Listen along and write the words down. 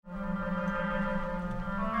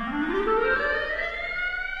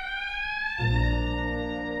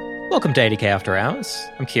Welcome to 80K After Hours.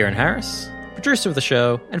 I'm Kieran Harris, producer of the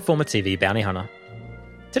show and former TV bounty hunter.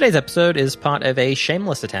 Today's episode is part of a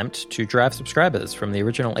shameless attempt to drive subscribers from the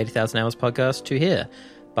original 80,000 Hours podcast to here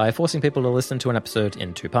by forcing people to listen to an episode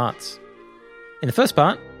in two parts. In the first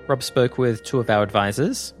part, Rob spoke with two of our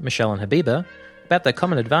advisors, Michelle and Habiba, about their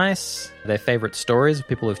common advice, their favourite stories of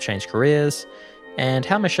people who've changed careers, and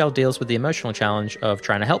how Michelle deals with the emotional challenge of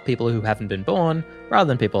trying to help people who haven't been born rather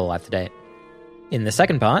than people alive to date. In the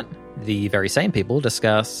second part, the very same people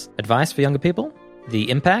discuss advice for younger people, the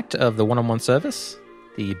impact of the one-on-one service,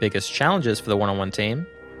 the biggest challenges for the one-on-one team,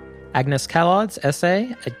 Agnes Callard's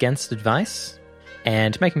essay Against Advice,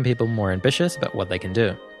 and making people more ambitious about what they can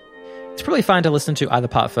do. It's probably fine to listen to either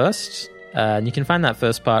part first, and you can find that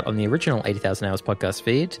first part on the original 80,000 Hours podcast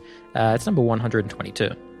feed. It's number 122.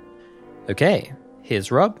 Okay,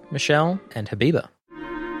 here's Rob, Michelle, and Habiba.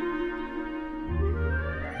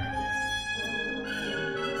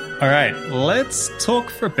 All right, let's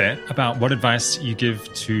talk for a bit about what advice you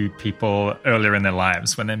give to people earlier in their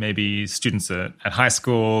lives when they may be students at high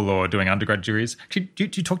school or doing undergrad degrees. Do you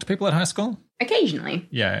talk to people at high school? Occasionally.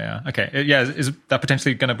 Yeah. Okay. Yeah, is that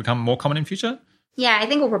potentially going to become more common in future? Yeah, I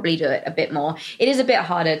think we'll probably do it a bit more. It is a bit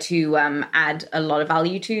harder to add a lot of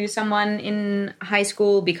value to someone in high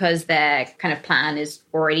school because their kind of plan is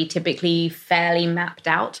already typically fairly mapped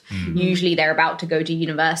out. Mm-hmm. Usually they're about to go to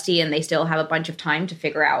university and they still have a bunch of time to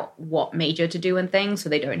figure out what major to do and things, so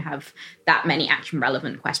they don't have that many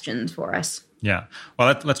action-relevant questions for us. Yeah.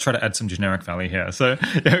 Well, let's try to add some generic value here. So,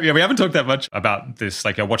 yeah, we haven't talked that much about this,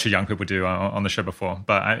 like what should young people do on the show before.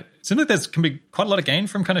 But it seems like there can be quite a lot of gain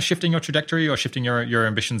from kind of shifting your trajectory or shifting your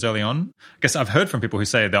ambitions early on. I guess I've heard from people who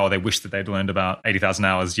say they wish that they'd learned about 80,000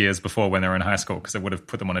 hours years before when they were in high school because it would have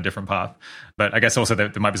put them on a different path. But I guess also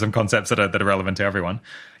there might be some concepts that are relevant to everyone.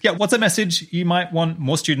 Yeah. What's a message you might want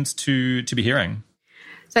more students to be hearing?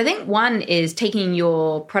 So I think one is taking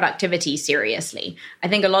your productivity seriously. I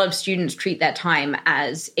think a lot of students treat their time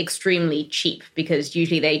as extremely cheap because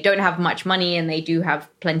usually they don't have much money and they do have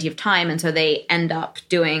plenty of time. And so they end up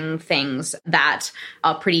doing things that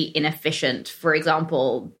are pretty inefficient. For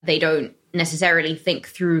example, they don't necessarily think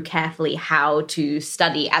through carefully how to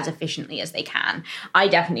study as efficiently as they can. I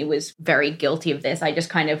definitely was very guilty of this. I just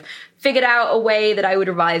kind of figured out a way that I would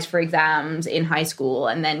revise for exams in high school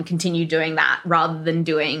and then continue doing that rather than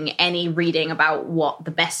doing any reading about what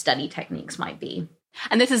the best study techniques might be.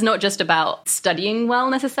 And this is not just about studying well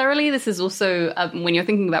necessarily. This is also, when you're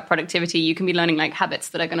thinking about productivity, you can be learning like habits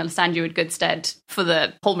that are going to stand you in good stead for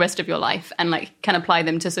the whole rest of your life and like can apply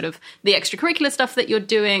them to sort of the extracurricular stuff that you're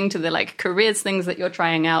doing, to the like careers things that you're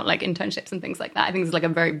trying out, like internships and things like that. I think it's like a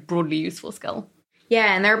very broadly useful skill.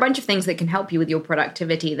 Yeah, and there are a bunch of things that can help you with your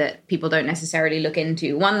productivity that people don't necessarily look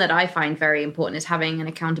into. One that I find very important is having an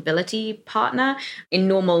accountability partner. In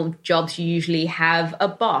normal jobs, you usually have a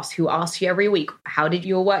boss who asks you every week, how did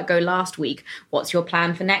your work go last week? What's your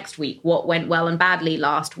plan for next week? What went well and badly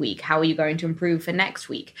last week? How are you going to improve for next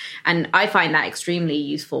week? And I find that extremely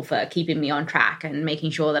useful for keeping me on track and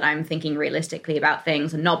making sure that I'm thinking realistically about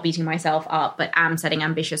things and not beating myself up, but am setting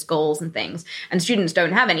ambitious goals and things. And students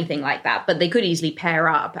don't have anything like that, but they could easily pair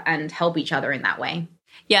up and help each other in that way.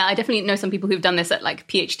 Yeah, I definitely know some people who've done this at like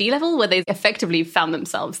PhD level where they effectively found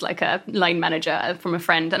themselves like a line manager from a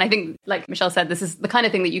friend. And I think, like Michelle said, this is the kind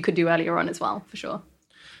of thing that you could do earlier on as well, for sure.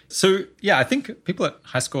 So, yeah, I think people at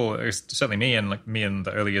high school, certainly me and like me in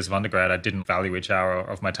the early years of undergrad, I didn't value each hour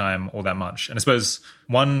of my time all that much. And I suppose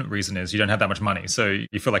one reason is you don't have that much money. So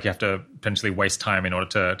you feel like you have to potentially waste time in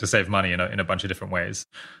order to save money in a bunch of different ways.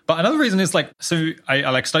 But another reason is like, so I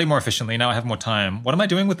like study more efficiently. Now I have more time. What am I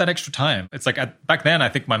doing with that extra time? It's like back then, I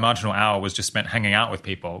think my marginal hour was just spent hanging out with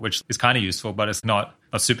people, which is kind of useful, but it's not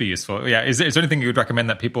super useful. Yeah. Is there anything you would recommend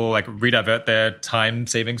that people like redivert their time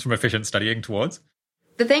savings from efficient studying towards?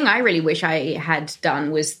 The thing I really wish I had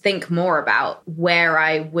done was think more about where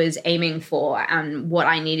I was aiming for and what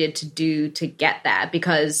I needed to do to get there,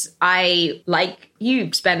 because I, like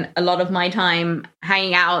you, spent a lot of my time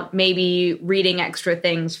hanging out, maybe reading extra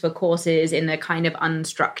things for courses in a kind of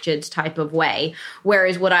unstructured type of way.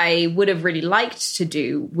 Whereas what I would have really liked to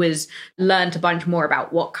do was learn a bunch more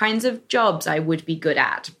about what kinds of jobs I would be good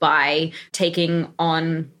at by taking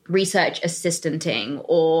on research assistanting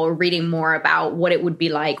or reading more about what it would be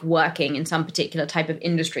like working in some particular type of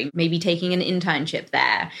industry, maybe taking an internship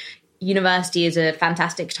there. University is a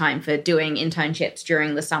fantastic time for doing internships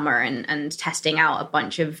during the summer and testing out a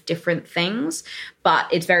bunch of different things,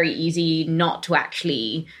 but it's very easy not to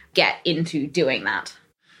actually get into doing that.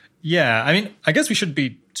 Yeah, I mean, I guess we shouldn't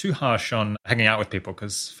be too harsh on hanging out with people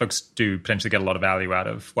because folks do potentially get a lot of value out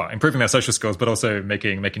of, well, improving their social skills, but also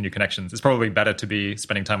making new connections. It's probably better to be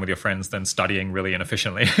spending time with your friends than studying really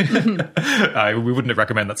inefficiently. We wouldn't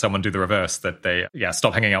recommend that someone do the reverse, that they,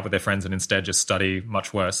 stop hanging out with their friends and instead just study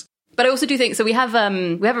much worse. But I also do think, so we have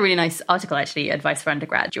a really nice article, actually, Advice for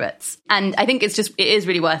Undergraduates. And I think it is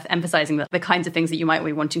really worth emphasizing that the kinds of things that you might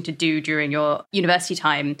be wanting to do during your university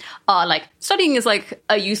time are like, studying is like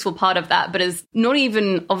a useful part of that, but is not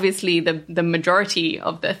even obviously the majority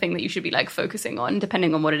of the thing that you should be like focusing on,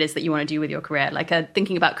 depending on what it is that you want to do with your career. Like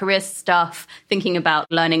thinking about career stuff, thinking about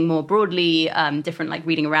learning more broadly, different like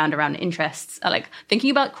reading around interests, like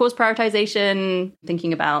thinking about course prioritization,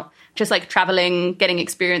 thinking about just like traveling, getting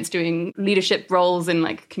experience doing leadership roles in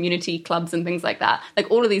like community clubs and things like that. Like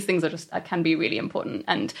all of these things are just can be really important.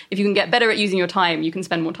 And if you can get better at using your time, you can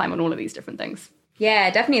spend more time on all of these different things. Yeah,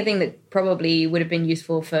 definitely a thing that probably would have been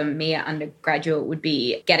useful for me at undergraduate would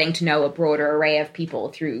be getting to know a broader array of people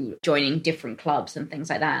through joining different clubs and things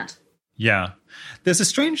like that. Yeah. There's a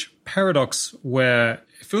strange paradox where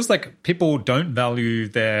it feels like people don't value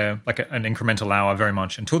their like an incremental hour very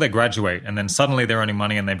much until they graduate, and then suddenly they're earning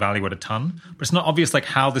money and they value it a ton. But it's not obvious like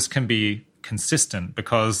how this can be consistent,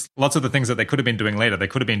 because lots of the things that they could have been doing later, they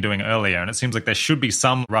could have been doing earlier. And it seems like there should be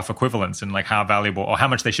some rough equivalence in like how valuable or how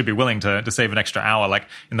much they should be willing to save an extra hour, like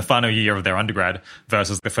in the final year of their undergrad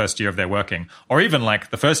versus the first year of their working, or even like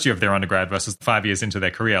the first year of their undergrad versus 5 years into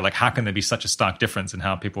their career. Like how can there be such a stark difference in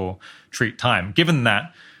how people treat time, given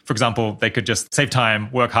that, for example, they could just save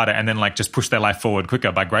time, work harder, and then like just push their life forward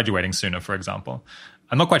quicker by graduating sooner, for example.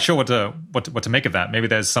 I'm not quite sure what to make of that. Maybe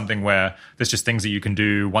there's something where there's just things that you can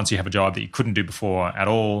do once you have a job that you couldn't do before at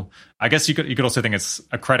all. I guess you could also think it's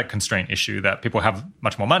a credit constraint issue, that people have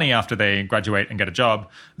much more money after they graduate and get a job.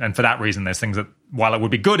 And for that reason, there's things that, while it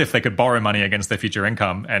would be good if they could borrow money against their future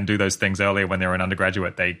income and do those things earlier when they're an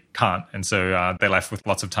undergraduate, they can't. And so they're left with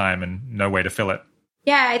lots of time and no way to fill it.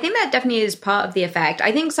 Yeah, I think that definitely is part of the effect.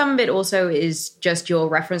 I think some of it also is just your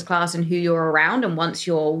reference class and who you're around. And once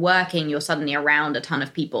you're working, you're suddenly around a ton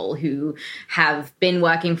of people who have been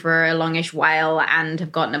working for a longish while and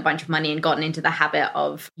have gotten a bunch of money and gotten into the habit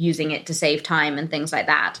of using it to save time and things like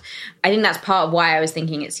that. I think that's part of why I was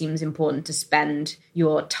thinking it seems important to spend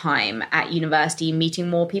your time at university meeting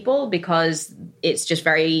more people, because it's just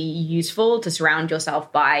very useful to surround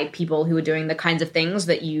yourself by people who are doing the kinds of things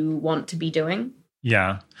that you want to be doing.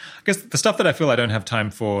 Yeah. I guess the stuff that I feel I don't have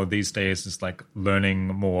time for these days is like learning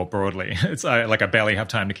more broadly. It's I barely have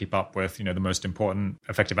time to keep up with, the most important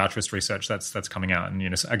effective altruist research that's coming out.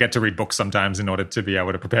 And, I get to read books sometimes in order to be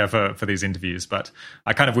able to prepare for these interviews. But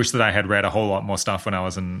I kind of wish that I had read a whole lot more stuff when I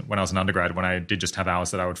was an undergrad, when I did just have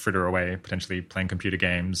hours that I would fritter away, potentially playing computer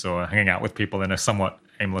games or hanging out with people in a somewhat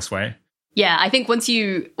aimless way. Yeah, I think once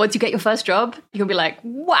you get your first job, you'll be like,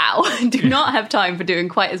 wow, I do not have time for doing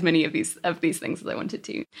quite as many of these things as I wanted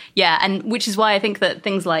to. Yeah, and which is why I think that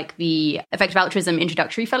things like the effective altruism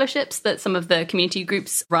introductory fellowships that some of the community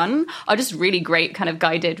groups run are just really great kind of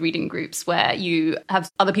guided reading groups where you have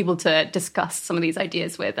other people to discuss some of these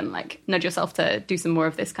ideas with and like nudge yourself to do some more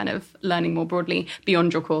of this kind of learning more broadly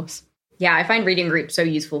beyond your course. Yeah, I find reading groups so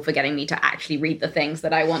useful for getting me to actually read the things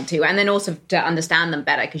that I want to, and then also to understand them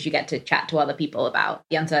better because you get to chat to other people about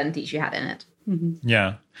the uncertainties you had in it. Mm-hmm.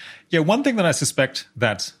 Yeah. Yeah, one thing that I suspect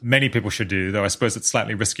that many people should do, though I suppose it's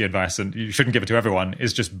slightly risky advice and you shouldn't give it to everyone,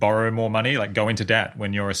 is just borrow more money, like go into debt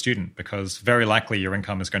when you're a student, because very likely your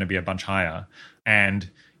income is going to be a bunch higher.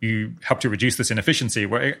 And you help to reduce this inefficiency.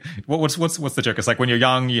 What's the joke? It's like when you're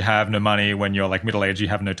young, you have no money. When you're like middle-aged, you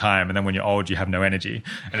have no time. And then when you're old, you have no energy.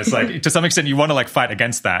 And it's like, to some extent, you want to like fight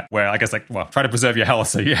against that, where I guess try to preserve your health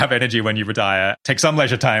so you have energy when you retire. Take some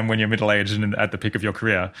leisure time when you're middle-aged and at the peak of your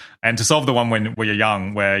career. And to solve the one where you're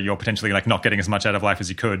young, where you're potentially like not getting as much out of life as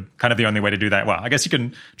you could, kind of the only way to do that. Well, I guess you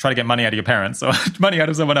can try to get money out of your parents or money out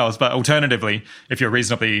of someone else. But alternatively, if you're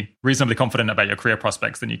reasonably confident about your career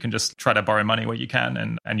prospects, then you can just try to borrow money where you can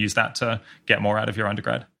and use that to get more out of your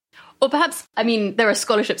undergrad. Or perhaps, I mean, there are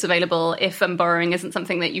scholarships available if borrowing isn't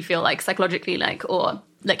something that you feel like psychologically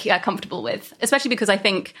comfortable with, especially because I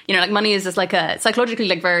think, money is just like a psychologically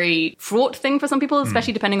like very fraught thing for some people,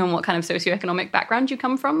 especially depending on what kind of socioeconomic background you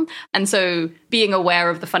come from. And so being aware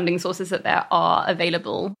of the funding sources that there are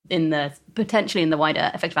available potentially in the wider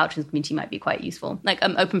effective altruism community might be quite useful. Like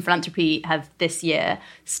Open Philanthropy have this year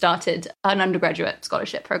started an undergraduate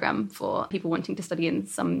scholarship program for people wanting to study in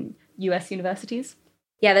some US universities.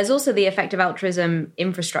 Yeah, there's also the Effective Altruism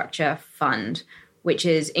Infrastructure Fund, which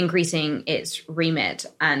is increasing its remit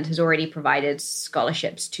and has already provided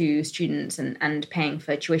scholarships to students and paying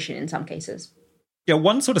for tuition in some cases. Yeah,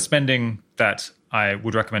 one sort of spending that I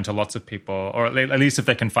would recommend to lots of people, or at least if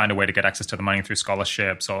they can find a way to get access to the money through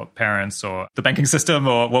scholarships or parents or the banking system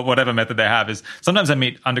or whatever method they have, is sometimes I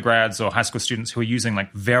meet undergrads or high school students who are using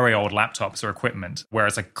like very old laptops or equipment where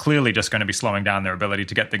it's like clearly just going to be slowing down their ability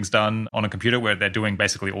to get things done on a computer, where they're doing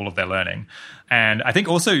basically all of their learning. And I think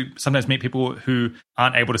also sometimes meet people who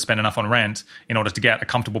aren't able to spend enough on rent in order to get a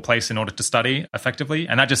comfortable place in order to study effectively.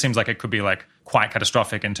 And that just seems like it could be like quite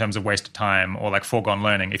catastrophic in terms of wasted time or like foregone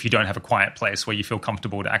learning if you don't have a quiet place where you feel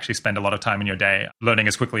comfortable to actually spend a lot of time in your day learning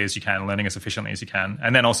as quickly as you can, learning as efficiently as you can,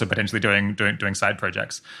 and then also potentially doing side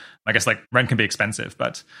projects. I guess like rent can be expensive,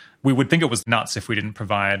 but we would think it was nuts if we didn't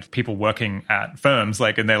provide people working at firms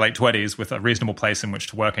like in their late 20s with a reasonable place in which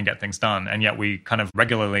to work and get things done. And yet we kind of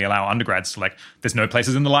regularly allow undergrads to like, there's no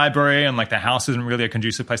places in the library, and like their house isn't really a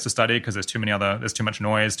conducive place to study because there's too much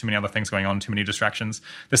noise, too many other things going on, too many distractions.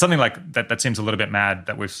 There's something like that seems a little bit mad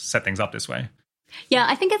that we've set things up this way. Yeah,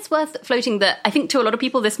 I think it's worth floating that I think to a lot of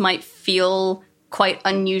people this might feel quite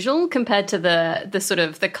unusual compared to the sort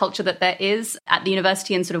of the culture that there is at the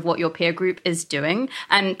university and sort of what your peer group is doing.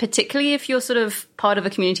 And particularly if you're sort of part of a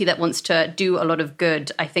community that wants to do a lot of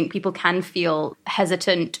good, I think people can feel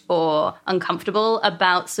hesitant or uncomfortable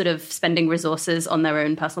about sort of spending resources on their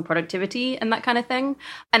own personal productivity and that kind of thing.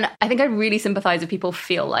 And I think I really sympathize if people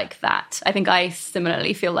feel like that. I think I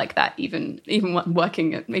similarly feel like that even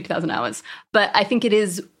working at 80,000 hours. But I think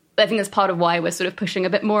that's part of why we're sort of pushing a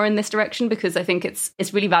bit more in this direction, because I think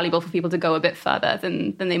it's really valuable for people to go a bit further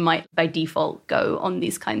than they might by default go on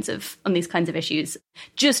these kinds of issues,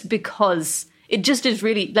 just because it just is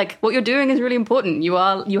really like what you're doing is really important. You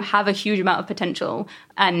have a huge amount of potential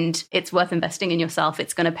and it's worth investing in yourself.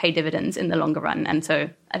 It's going to pay dividends in the longer run. And so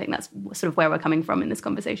I think that's sort of where we're coming from in this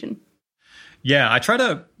conversation. Yeah, I try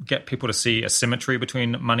to get people to see a symmetry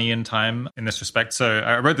between money and time in this respect. So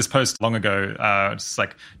I wrote this post long ago, it's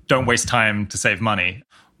like, don't waste time to save money.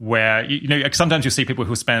 Where, sometimes you see people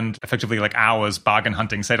who spend effectively like hours bargain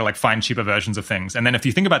hunting, say to like find cheaper versions of things. And then if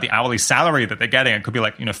you think about the hourly salary that they're getting, it could be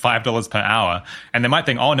like, $5 per hour. And they might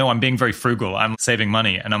think, oh no, I'm being very frugal, I'm saving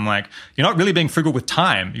money. And I'm like, you're not really being frugal with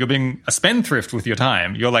time. You're being a spendthrift with your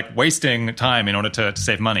time. You're like wasting time in order to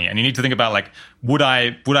save money. And you need to think about like, would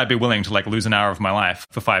I be willing to like lose an hour of my life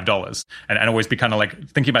for $5? And always be kind of like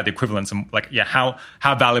thinking about the equivalence and like, yeah, how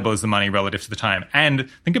valuable is the money relative to the time? And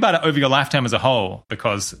think about it over your lifetime as a whole,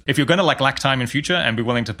 because if you're going to like lack time in future and be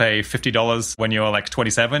willing to pay $50 when you're like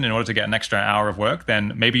 27 in order to get an extra hour of work,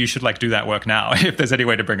 then maybe you should like do that work now if there's any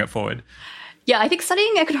way to bring it forward. Yeah, I think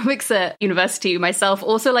studying economics at university myself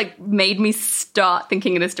also like made me start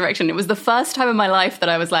thinking in this direction. It was the first time in my life that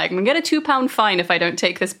I was like, I'm going to get a £2 fine if I don't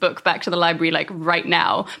take this book back to the library like right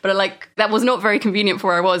now. But like that was not very convenient for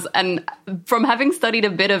where I was. And from having studied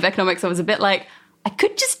a bit of economics, I was a bit like, I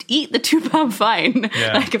could just eat the £2 fine.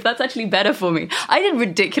 Yeah. Like if that's actually better for me. I did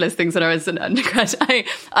ridiculous things when I was an undergrad.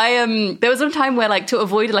 There was a time where like to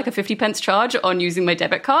avoid like a 50 pence charge on using my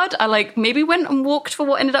debit card, I like maybe went and walked for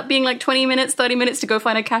what ended up being like 20 minutes, 30 minutes to go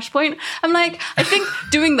find a cash point. I'm like, I think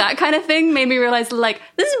doing that kind of thing made me realize like,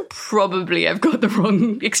 this is probably, I've got the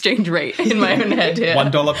wrong exchange rate in my own head here.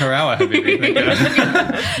 $1 per hour,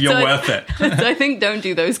 Habiba. You're worth it. So I think don't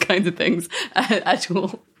do those kinds of things at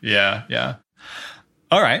all. Yeah.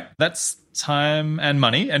 All right, that's time and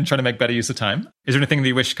money and trying to make better use of time. Is there anything that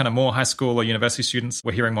you wish kind of more high school or university students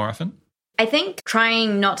were hearing more often? I think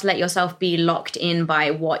trying not to let yourself be locked in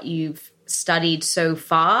by what you've studied so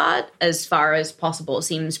far as possible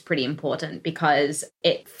seems pretty important, because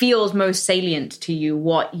it feels most salient to you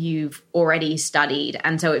what you've already studied.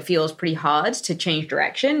 And so it feels pretty hard to change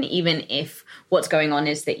direction, even if what's going on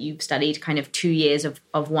is that you've studied kind of 2 years of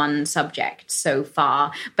one subject so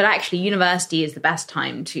far. But actually, university is the best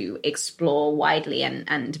time to explore widely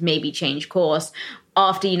and maybe change course.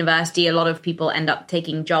 After university, a lot of people end up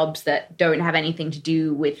taking jobs that don't have anything to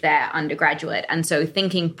do with their undergraduate. And so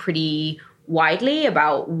thinking pretty widely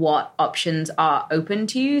about what options are open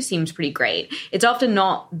to you seems pretty great. It's often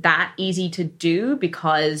not that easy to do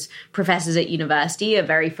because professors at university are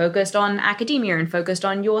very focused on academia and focused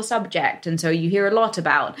on your subject. And so you hear a lot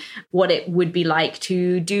about what it would be like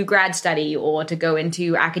to do grad study or to go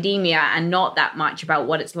into academia, and not that much about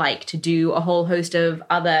what it's like to do a whole host of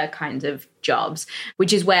other kinds of jobs,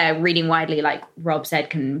 which is where reading widely, like Rob said,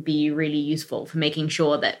 can be really useful for making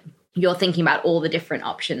sure that you're thinking about all the different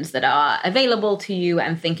options that are available to you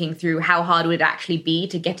and thinking through how hard would it actually be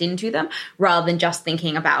to get into them, rather than just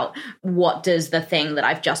thinking about what does the thing that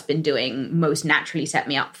I've just been doing most naturally set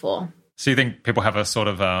me up for. So you think people have a sort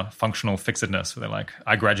of a functional fixedness where they're like,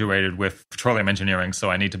 I graduated with petroleum engineering,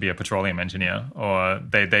 so I need to be a petroleum engineer, or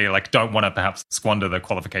they like don't want to perhaps squander the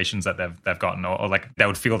qualifications that they've gotten, or like they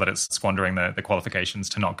would feel that it's squandering the qualifications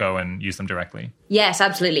to not go and use them directly. Yes,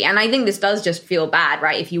 absolutely. And I think this does just feel bad,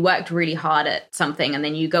 right? If you worked really hard at something and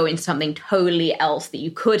then you go into something totally else that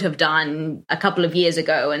you could have done a couple of years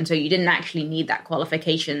ago, and so you didn't actually need that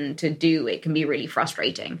qualification to do, it can be really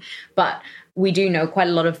frustrating. But we do know quite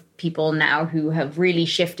a lot of people now who have really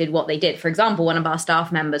shifted what they did. For example, one of our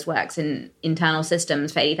staff members works in internal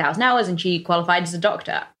systems for 80,000 hours and she qualified as a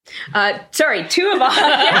doctor. Sorry, two of us.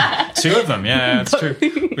 Yeah. Two of them, yeah, it's true.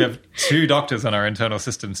 We have 2 doctors on our internal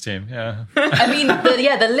systems team, yeah. I mean,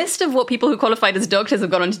 the list of what people who qualified as doctors have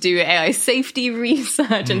gone on to do: AI safety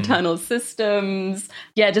research, internal systems,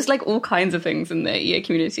 just like all kinds of things in the EA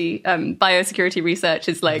community. Biosecurity research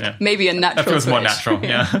is like maybe a natural. That feels switch. more natural,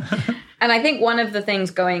 yeah. And I think one of the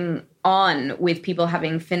things going on with people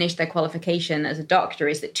having finished their qualification as a doctor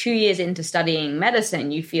is that 2 years into studying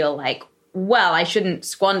medicine, you feel like, well, I shouldn't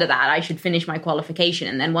squander that. I should finish my qualification.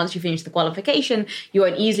 And then once you finish the qualification, you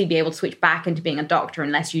won't easily be able to switch back into being a doctor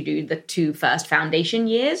unless you do the 2 first foundation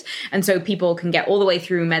years. And so people can get all the way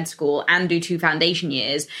through med school and do 2 foundation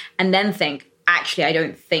years and then think, actually, I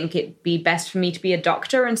don't think it'd be best for me to be a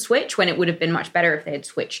doctor and switch, when it would have been much better if they had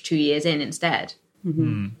switched 2 years in instead.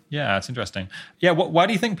 Mm-hmm. Yeah, it's interesting. Yeah, why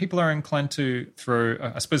do you think people are inclined to throw,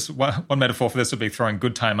 I suppose one metaphor for this would be throwing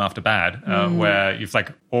good time after bad, where you've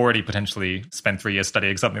like already potentially spent 3 years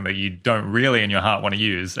studying something that you don't really in your heart want to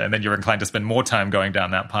use, and then you're inclined to spend more time going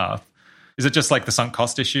down that path. Is it just like the sunk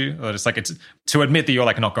cost issue? Or just like it's to admit that you're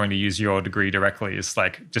like not going to use your degree directly is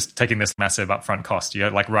like just taking this massive upfront cost.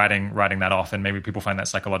 You're like writing that off, and maybe people find that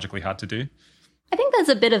psychologically hard to do. I think there's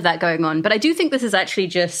a bit of that going on, but I do think this is actually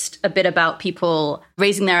just a bit about people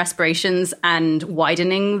raising their aspirations and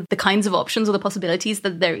widening the kinds of options or the possibilities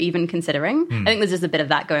that they're even considering. I think there's just a bit of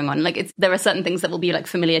that going on. Like there are certain things that will be like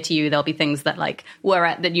familiar to you. There'll be things that like were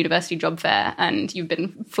at the university job fair and you've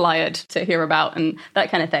been flyered to hear about and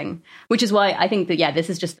that kind of thing, which is why I think that, this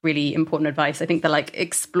is just really important advice. I think the like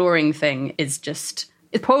exploring thing is just...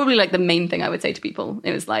 it's probably like the main thing I would say to people.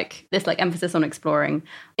 It was like this like emphasis on exploring,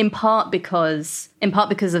 in part because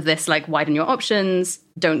of this like widen your options,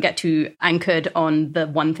 don't get too anchored on the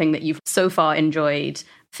one thing that you've so far enjoyed.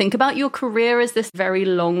 Think about your career as this very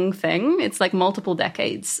long thing. It's like multiple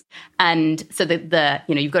decades. And so that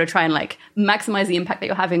you've got to try and like maximize the impact that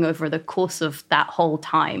you're having over the course of that whole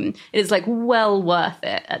time. It is like well worth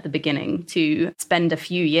it at the beginning to spend a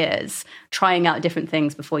few years trying out different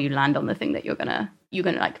things before you land on the thing that you're gonna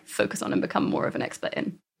like focus on and become more of an expert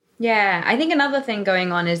in. Yeah, I think another thing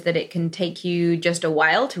going on is that it can take you just a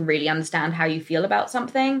while to really understand how you feel about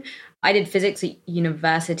something. I did physics at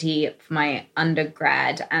university for my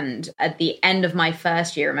undergrad, and at the end of my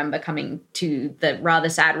first year, I remember coming to the rather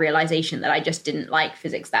sad realization that I just didn't like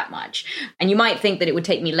physics that much. And you might think that it would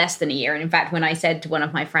take me less than a year. And in fact, when I said to one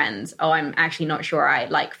of my friends, "Oh, I'm actually not sure I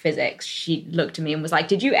like physics," she looked at me and was like,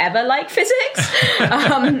 "Did you ever like physics?"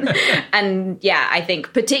 And yeah, I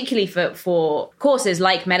think particularly for courses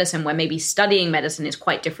like medicine, where maybe studying medicine is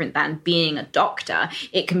quite different than being a doctor,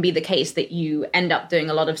 it can be the case that you end up doing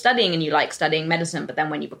a lot of studying and you like studying medicine, but then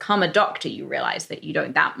when you become a doctor, you realize that you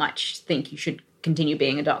don't that much think you should continue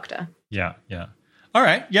being a doctor. Yeah. All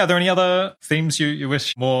right. Yeah, are there any other themes you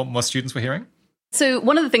wish more students were hearing? So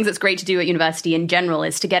one of the things that's great to do at university in general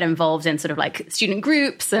is to get involved in sort of like student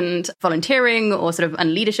groups and volunteering or sort of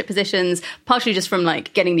and leadership positions, partially just from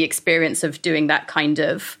like getting the experience of doing that kind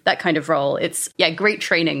of role. It's great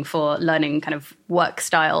training for learning kind of work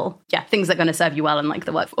style, things that are going to serve you well in like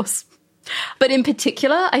the workforce. But in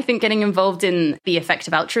particular, I think getting involved in the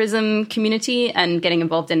effective altruism community and getting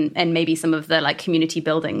involved in maybe some of the like community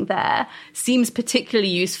building there seems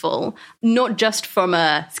particularly useful, not just from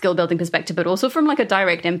a skill building perspective, but also from like a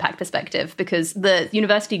direct impact perspective, because the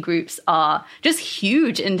university groups are just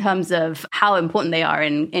huge in terms of how important they are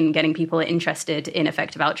in getting people interested in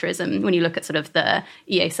effective altruism. When you look at sort of the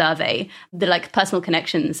EA survey, the like personal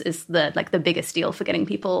connections is the biggest deal for getting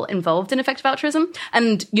people involved in effective altruism.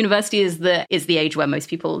 And university is the age where most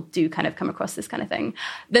people do kind of come across this kind of thing.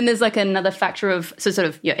 Then there's like another factor of, so sort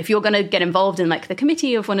of, if you're going to get involved in like the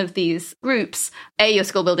committee of one of these groups, A, you're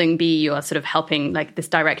skill building, B, you're sort of helping like this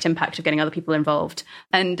direct impact of getting other people involved,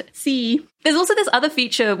 and C, there's also this other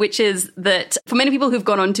feature, which is that for many people who've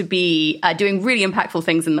gone on to be doing really impactful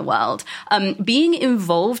things in the world, being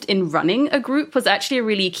involved in running a group was actually a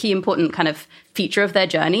really key important kind of feature of their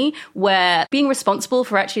journey, where being responsible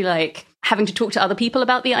for actually like having to talk to other people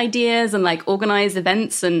about the ideas and like organize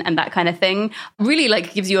events and that kind of thing really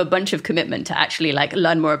like gives you a bunch of commitment to actually like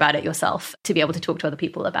learn more about it yourself, to be able to talk to other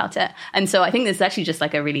people about it. And so I think this is actually just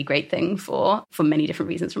like a really great thing for many different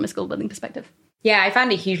reasons from a skill building perspective. Yeah, I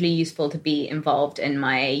found it hugely useful to be involved in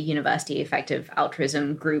my university effective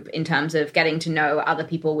altruism group in terms of getting to know other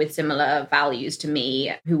people with similar values to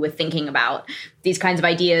me who were thinking about these kinds of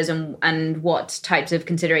ideas and what types of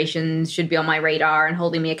considerations should be on my radar, and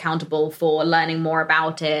holding me accountable for learning more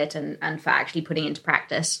about it and for actually putting into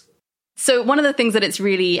practice. So one of the things that it's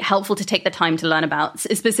really helpful to take the time to learn about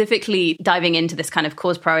is specifically diving into this kind of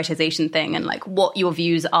cause prioritization thing and like what your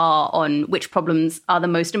views are on which problems are the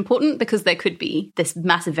most important, because there could be this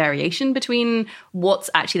massive variation between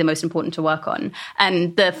what's actually the most important to work on.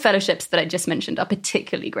 And the fellowships that I just mentioned are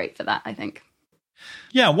particularly great for that, I think.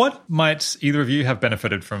 Yeah, what might either of you have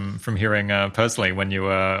benefited from hearing personally when you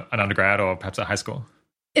were an undergrad or perhaps at high school?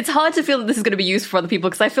 It's hard to feel that this is going to be useful for other people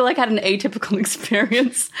because I feel like I had an atypical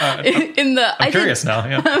experience. I'm curious now.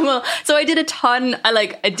 Yeah. Well, so I did a ton.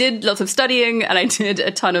 I did lots of studying and I did a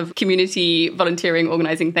ton of community volunteering,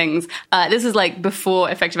 organizing things. This is like before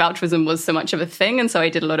effective altruism was so much of a thing, and so I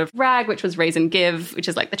did a lot of RAG, which was Raise and Give, which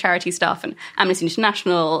is like the charity stuff, and Amnesty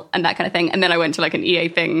International and that kind of thing. And then I went to like an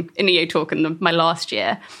EA talk in my last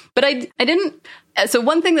year. But I didn't. So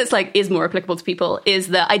one thing that's like is more applicable to people is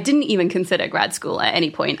that I didn't even consider grad school at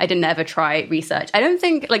any point. I didn't ever try research. I don't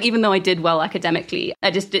think, like, even though I did well academically,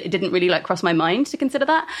 it didn't really like cross my mind to consider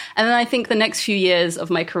that. And then I think the next few years of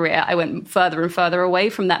my career, I went further and further away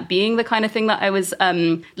from that being the kind of thing that I was,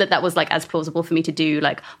 that was like as plausible for me to do.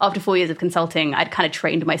 Like after 4 years of consulting, I'd kind of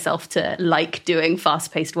trained myself to like doing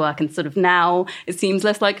fast paced work. And sort of now it seems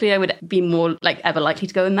less likely I would be more like ever likely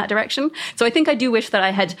to go in that direction. So I think I do wish that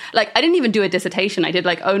I had, like, I didn't even do a dissertation. I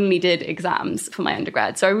only did exams for my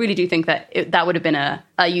undergrad. So I really do think that that would have been a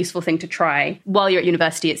useful thing to try. While you're at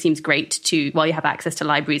university, it seems great while you have access to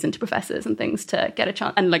libraries and to professors and things, to get a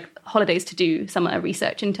chance, and like holidays to do summer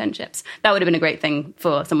research internships. That would have been a great thing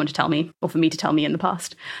for someone to tell me, or for me to tell me in the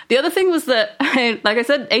past. The other thing was that, like I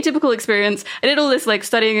said, atypical experience. I did all this like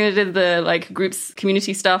studying, I did the like groups,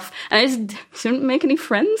 community stuff, and I just didn't make any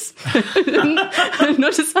friends.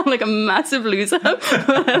 Not to sound like a massive loser,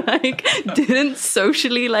 but like didn't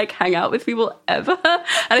socially like hang out with people ever. And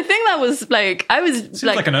I think that was like, Seems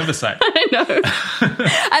like an oversight. I know.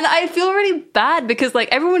 And I feel really bad because like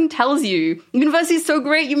everyone tells you university is so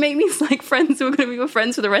great, you make these like friends who are going to be your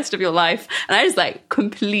friends for the rest of your life. And I just like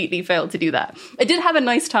completely failed to do that. I did have a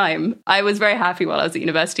nice time. I was very happy while I was at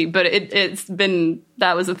university, but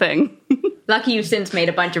that was a thing. Lucky you've since made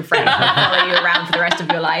a bunch of friends who follow you around for the rest of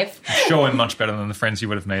your life. Sure, much better than the friends you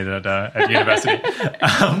would have made at university.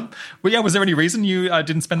 Well, yeah, was there any reason you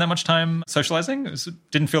didn't spend that much time socializing?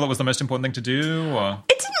 Didn't feel it was the most important thing to do? Or?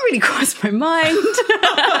 It didn't really cross my mind.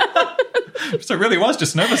 So it really was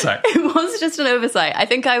just an oversight. It was just an oversight. I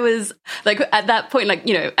think I was like at that point, like,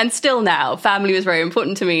 you know, and still now, family was very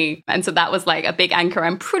important to me. And so that was like a big anchor.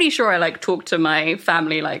 I'm pretty sure I like talked to my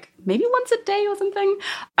family like maybe once a day or something,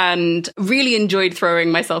 and really enjoyed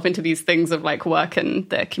throwing myself into these things of like work and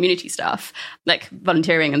the community stuff, like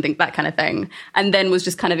volunteering and that kind of thing. And then was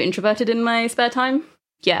just kind of introverted in my spare time.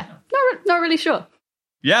 Yeah, not really sure.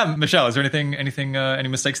 Yeah, Michelle, is there any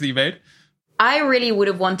mistakes that you made? I really would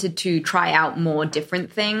have wanted to try out more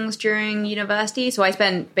different things during university. So I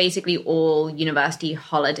spent basically all university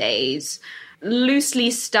holidays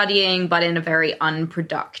loosely studying, but in a very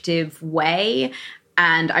unproductive way.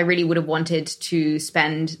 And I really would have wanted to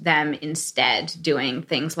spend them instead doing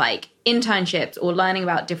things like internships or learning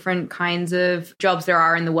about different kinds of jobs there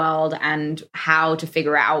are in the world and how to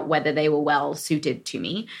figure out whether they were well suited to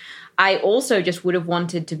me. I also just would have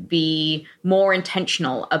wanted to be more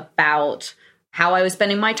intentional about how I was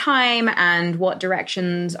spending my time and what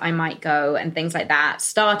directions I might go and things like that,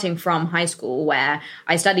 starting from high school, where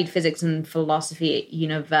I studied physics and philosophy at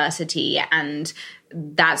university, and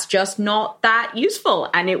that's just not that useful.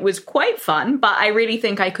 And it was quite fun, but I really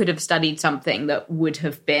think I could have studied something that would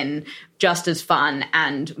have been just as fun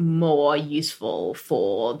and more useful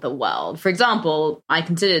for the world. For example, I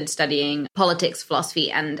considered studying politics, philosophy,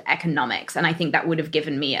 and economics, and I think that would have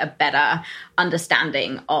given me a better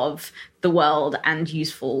understanding of the world and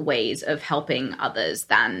useful ways of helping others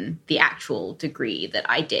than the actual degree that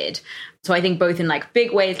I did. So I think both in like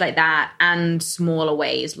big ways like that and smaller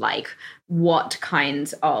ways like what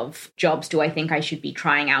kinds of jobs do I think I should be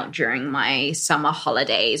trying out during my summer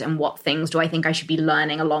holidays, and what things do I think I should be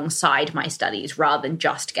learning alongside my studies rather than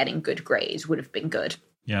just getting good grades would have been good.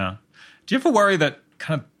 Yeah. Do you ever worry that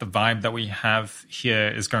kind of the vibe that we have here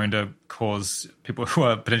is going to cause people who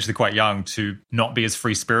are potentially quite young to not be as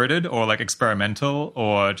free-spirited or like experimental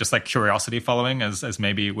or just like curiosity following as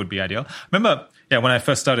maybe would be ideal. Remember, when I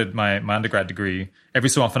first started my undergrad degree, every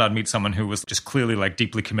so often I'd meet someone who was just clearly like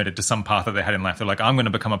deeply committed to some path that they had in life. They're like, I'm going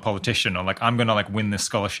to become a politician, or like, I'm going to like win this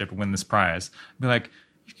scholarship, win this prize. I'd be like,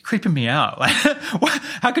 you're creeping me out. Like,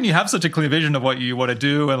 how can you have such a clear vision of what you want to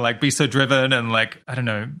do and like be so driven? And like, I don't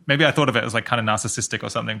know, maybe I thought of it as like kind of narcissistic or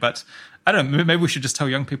something, but I don't know, maybe we should just tell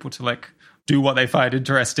young people to like do what they find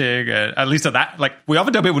interesting. At least at that, like, we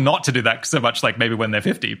often tell people not to do that so much, like maybe when they're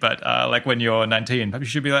 50, but like when you're 19, maybe you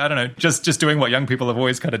should be like, I don't know, just doing what young people have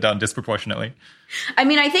always kind of done disproportionately. I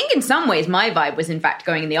mean, I think in some ways my vibe was in fact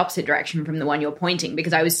going in the opposite direction from the one you're pointing,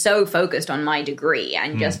 because I was so focused on my degree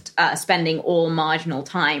and just spending all marginal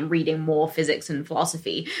time reading more physics and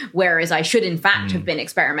philosophy, whereas I should in fact have been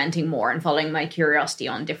experimenting more and following my curiosity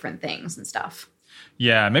on different things and stuff.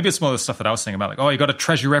 Yeah, maybe it's more the stuff that I was saying about like, oh, you got to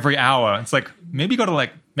treasure every hour. It's like, maybe you got to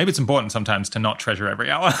like, maybe it's important sometimes to not treasure every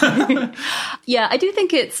hour. Yeah, I do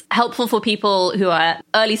think it's helpful for people who are at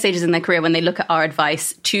early stages in their career when they look at our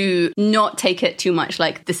advice to not take it too much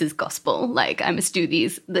like this is gospel. Like I must do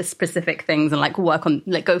this specific things and like work on,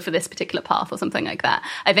 like go for this particular path or something like that.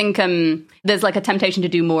 I think there's like a temptation to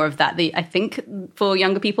do more of that. I think for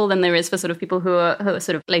younger people than there is for sort of people who are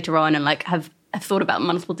sort of later on and like have thought about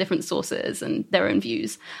multiple different sources and their own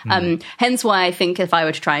views. Hence why I think if I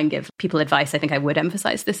were to try and give people advice, I think I would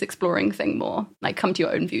emphasize this exploring thing more, like come to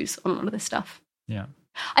your own views on a lot of this stuff. Yeah.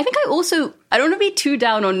 I think I don't want to be too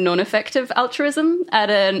down on non-effective altruism at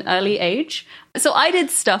an early age. So I did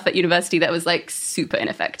stuff at university that was like super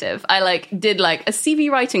ineffective. I like did like a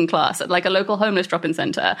CV writing class at like a local homeless drop-in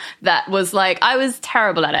center that was like, I was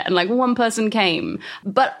terrible at it. And like one person came.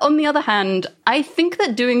 But on the other hand, I think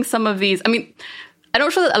that doing some of these, I mean, I'm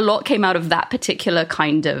not sure that a lot came out of that particular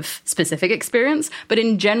kind of specific experience, but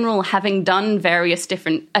in general, having done various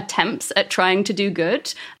different attempts at trying to do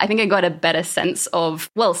good, I think I got a better sense of,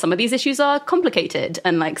 well, some of these issues are complicated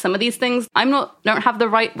and like some of these things don't have the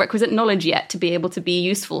right requisite knowledge yet to be able to be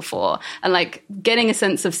useful for, and like getting a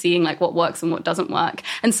sense of seeing like what works and what doesn't work.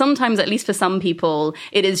 And sometimes, at least for some people,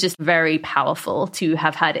 it is just very powerful to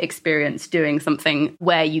have had experience doing something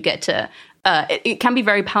where you get to it can be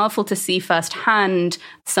very powerful to see firsthand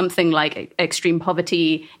something like extreme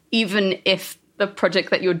poverty, even if the project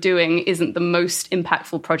that you're doing isn't the most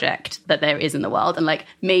impactful project that there is in the world. And like,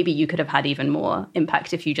 maybe you could have had even more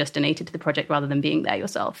impact if you just donated to the project rather than being there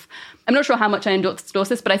yourself. I'm not sure how much I endorse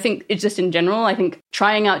this, but I think it's just in general, I think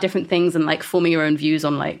trying out different things and like forming your own views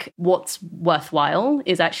on like what's worthwhile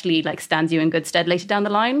is actually like stands you in good stead later down the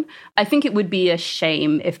line. I think it would be a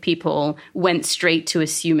shame if people went straight to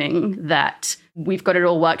assuming that we've got it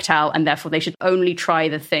all worked out and therefore they should only try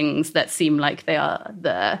the things that seem like they are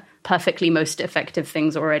the perfectly most effective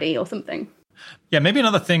things already or something. Yeah, maybe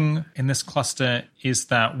another thing in this cluster is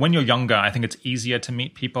that when you're younger, I think it's easier to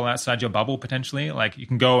meet people outside your bubble potentially. Like you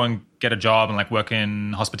can go and get a job and like work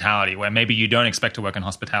in hospitality where maybe you don't expect to work in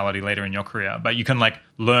hospitality later in your career, but you can like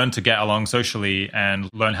learn to get along socially and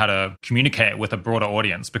learn how to communicate with a broader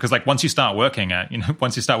audience. Because like once you start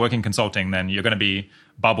working consulting, then you're going to be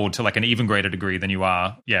bubbled to like an even greater degree than you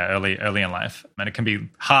are, early in life. And it can be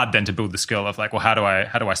hard then to build the skill of like, well, how do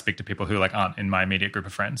I speak to people who like aren't in my immediate group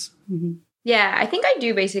of friends? Mm-hmm. Yeah, I think I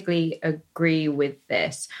do basically agree with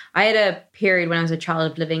this. I had a period when I was a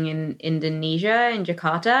child living in Indonesia, in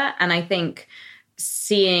Jakarta, and I think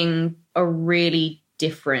seeing a really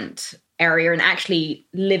different area and actually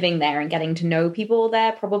living there and getting to know people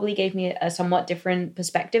there probably gave me a somewhat different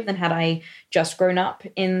perspective than had I just grown up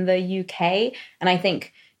in the UK. And I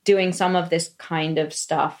think doing some of this kind of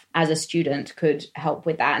stuff as a student could help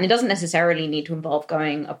with that. And it doesn't necessarily need to involve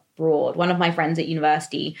going abroad. One of my friends at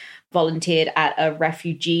university volunteered at a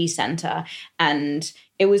refugee center, and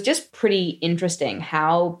it was just pretty interesting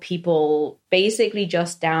how people basically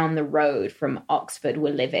just down the road from Oxford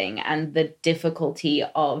were living, and the difficulty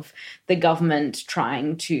of the government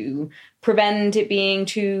trying to prevent it being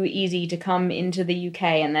too easy to come into the UK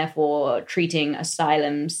and therefore treating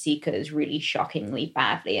asylum seekers really shockingly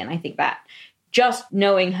badly. And I think that just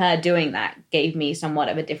knowing her doing that gave me somewhat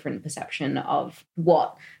of a different perception of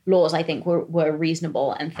what laws I think were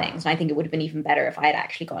reasonable and things. And I think it would have been even better if I had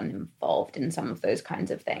actually gotten involved in some of those kinds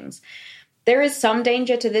of things. There is some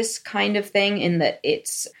danger to this kind of thing in that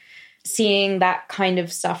it's seeing that kind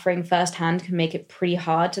of suffering firsthand can make it pretty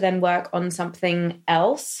hard to then work on something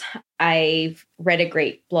else. I've read a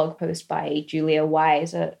great blog post by Julia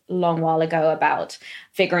Wise a long while ago about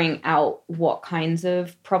figuring out what kinds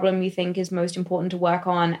of problem you think is most important to work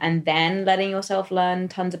on, and then letting yourself learn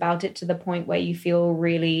tons about it to the point where you feel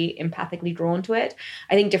really empathically drawn to it.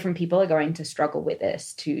 I think different people are going to struggle with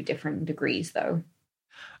this to different degrees, though.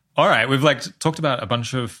 All right, we've talked about a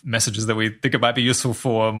bunch of messages that we think it might be useful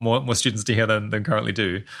for more students to hear than currently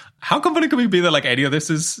do. How confident can we be that any of this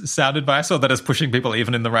is sound advice, or that it's pushing people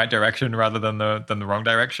even in the right direction rather than the wrong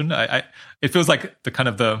direction? It feels like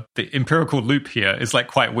the empirical loop here is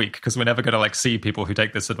quite weak, because we're never going to see people who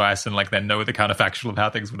take this advice and then know the counterfactual of how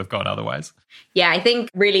things would have gone otherwise. Yeah, I think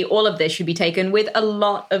really all of this should be taken with a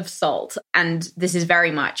lot of salt, and this is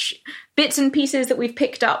very much bits and pieces that we've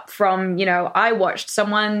picked up from, I watched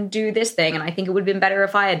someone do this thing and I think it would have been better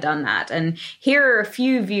if I had done that. And here are a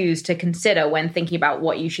few views to consider when thinking about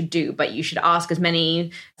what you should do, but you should ask as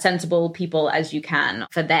many sensible people as you can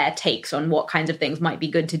for their takes on what kinds of things might be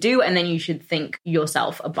good to do. And then you should think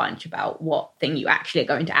yourself a bunch about what thing you actually are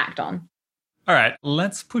going to act on. All right,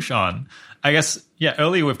 let's push on. I guess,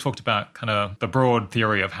 earlier we've talked about kind of the broad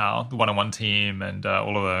theory of how the one-on-one team and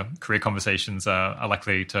all of the career conversations are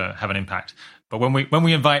likely to have an impact. But when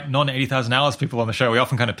we invite non-80,000 hours people on the show, we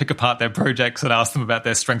often kind of pick apart their projects and ask them about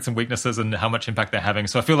their strengths and weaknesses and how much impact they're having.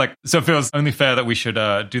 So it feels only fair that we should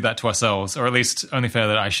do that to ourselves, or at least only fair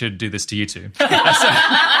that I should do this to you two.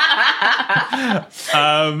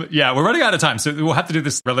 We're running out of time, so we'll have to do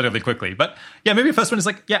this relatively quickly. But maybe the first one is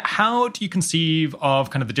how do you conceive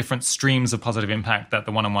of kind of the different streams of positive impact that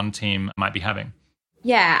the one-on-one team might be having?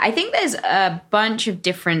 Yeah, I think there's a bunch of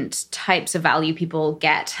different types of value people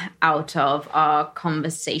get out of our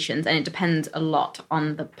conversations, and it depends a lot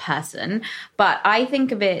on the person. But I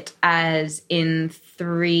think of it as in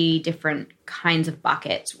 3 different kinds of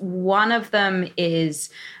buckets. One of them is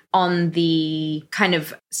on the kind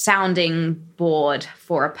of sounding board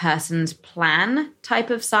for a person's plan type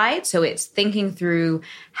of side. So it's thinking through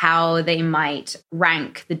how they might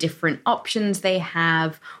rank the different options they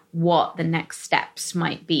have, what the next steps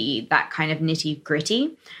might be, that kind of nitty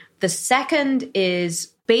gritty. The second is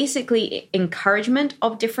basically encouragement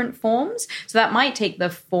of different forms. So that might take the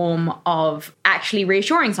form of actually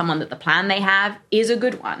reassuring someone that the plan they have is a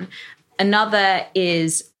good one. Another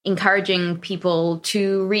is encouraging people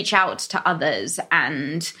to reach out to others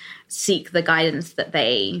and seek the guidance that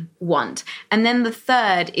they want. And then the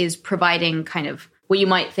third is providing kind of what you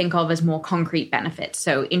might think of as more concrete benefits.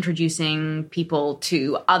 So introducing people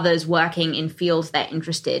to others working in fields they're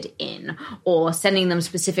interested in, or sending them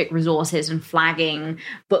specific resources and flagging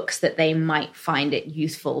books that they might find it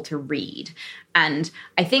useful to read. And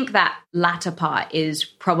I think that latter part is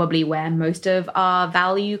probably where most of our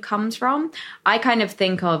value comes from. I kind of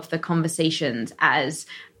think of the conversations as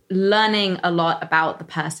learning a lot about the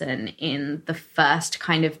person in the first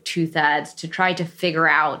kind of 2/3 to try to figure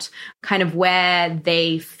out kind of where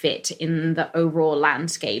they fit in the overall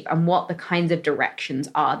landscape and what the kinds of directions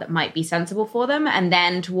are that might be sensible for them. And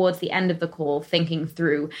then towards the end of the call, thinking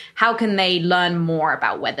through how can they learn more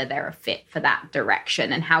about whether they're a fit for that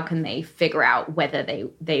direction, and how can they figure out whether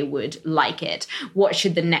they would like it. What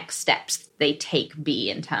should the next steps they take be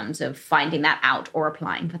in terms of finding that out or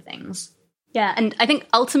applying for things? Yeah, and I think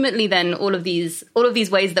ultimately then all of these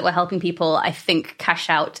ways that we're helping people, I think, cash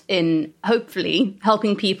out in hopefully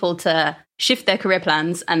helping people to shift their career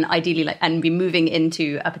plans and ideally and be moving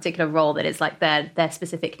into a particular role that is their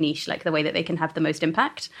specific niche, the way that they can have the most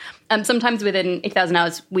impact. Sometimes within 8,000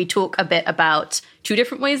 hours, we talk a bit about 2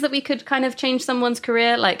 different ways that we could kind of change someone's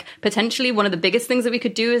career. Potentially one of the biggest things that we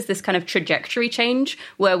could do is this kind of trajectory change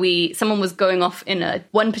where someone was going off in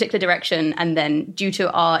one particular direction, and then due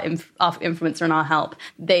to our influence and our help,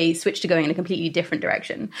 they switched to going in a completely different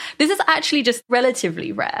direction. This is actually just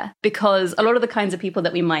relatively rare, because a lot of the kinds of people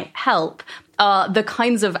that we might help are the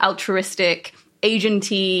kinds of altruistic,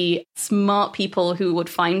 agenty, smart people who would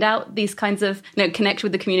find out these kinds of, connect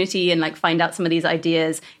with the community and find out some of these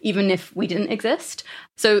ideas, even if we didn't exist.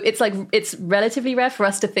 So it's relatively rare for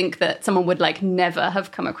us to think that someone would never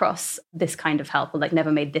have come across this kind of help, or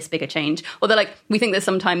never made this big a change. Although we think that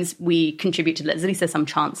sometimes we contribute to, at least there's some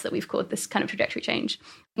chance that we've caused this kind of trajectory change.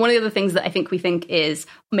 One of the other things that we think is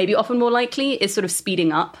maybe often more likely is sort of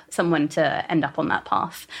speeding up someone to end up on that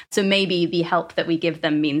path. So maybe the help that we give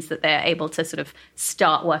them means that they're able to sort of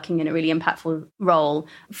start working in a really impactful role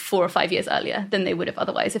 4 or 5 years earlier than they would have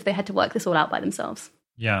otherwise if they had to work this all out by themselves.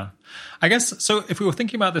 Yeah. I guess, so if we were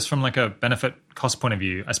thinking about this from a benefit cost point of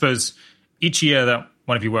view, I suppose each year that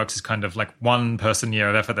one of your works is kind of like 1 person year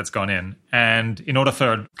of effort that's gone in. And in order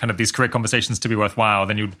for kind of these career conversations to be worthwhile,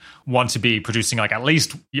 then you'd want to be producing like at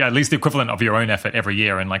least the equivalent of your own effort every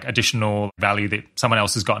year, and like additional value that someone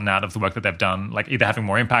else has gotten out of the work that they've done, like either having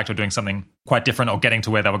more impact or doing something quite different or getting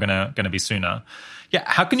to where they were going to be sooner. Yeah,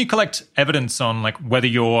 how can you collect evidence on like whether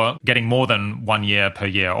you're getting more than 1 year per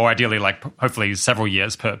year, or ideally like hopefully several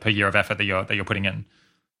years per year of effort that you're putting in?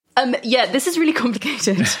 This is really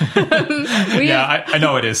complicated. I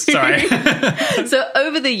know it is. Sorry. So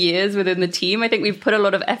over the years within the team, I think we've put a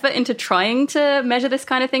lot of effort into trying to measure this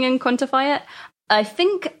kind of thing and quantify it. I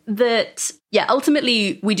think that,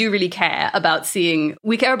 ultimately we do really care about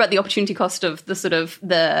we care about the opportunity cost of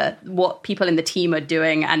what people in the team are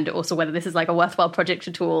doing, and also whether this is like a worthwhile project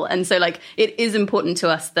at all. And so like, it is important to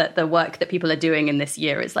us that the work that people are doing in this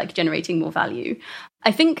year is like generating more value.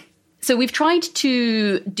 I think, so we've tried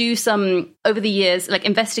to do some, over the years, like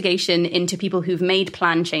investigation into people who've made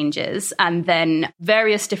plan changes, and then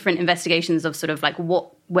various different investigations of sort of like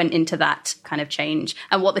what went into that kind of change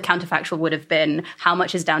and what the counterfactual would have been, how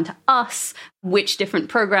much is down to us, which different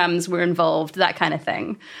programs were involved, that kind of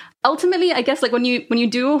thing. Ultimately, I guess like when you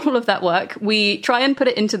do all of that work, we try and put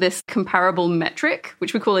it into this comparable metric,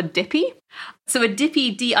 which we call a DIPY. So a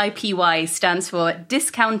DIPY, DIPY, stands for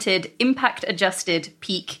Discounted Impact Adjusted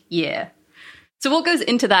Peak Year. So what goes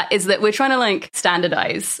into that is that we're trying to like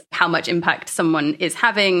standardize how much impact someone is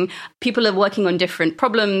having. People are working on different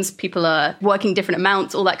problems. People are working different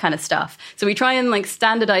amounts, all that kind of stuff. So we try and like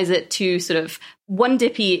standardize it to sort of 1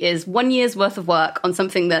 DIPY is 1 year's worth of work on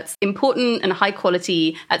something that's important and high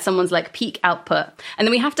quality at someone's like peak output. And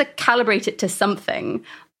then we have to calibrate it to something.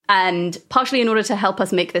 And partially in order to help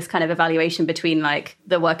us make this kind of evaluation between like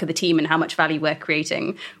the work of the team and how much value we're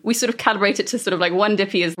creating, we sort of calibrate it to sort of like 1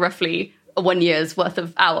 DIPY is roughly 1 year's worth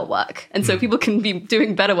of our work. And so people can be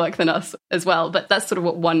doing better work than us as well. But that's sort of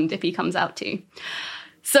what 1 DIPY comes out to.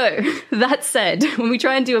 So that said, when we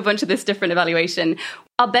try and do a bunch of this different evaluation,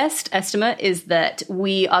 our best estimate is that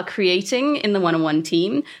we are creating in the one-on-one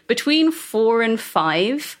team between 4 and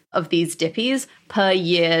 5 of these DIPYs per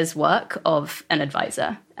year's work of an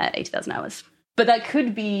advisor at 80,000 hours. But that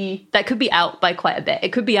could be out by quite a bit.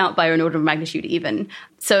 It could be out by an order of magnitude even.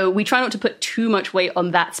 So we try not to put too much weight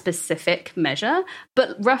on that specific measure.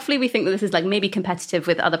 But roughly we think that this is like maybe competitive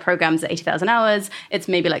with other programs at 80,000 hours. It's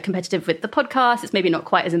maybe like competitive with the podcast. It's maybe not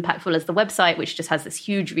quite as impactful as the website, which just has this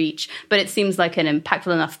huge reach. But it seems like an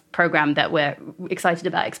impactful enough program that we're excited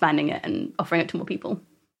about expanding it and offering it to more people.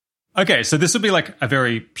 Okay, so this would be like a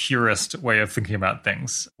very purist way of thinking about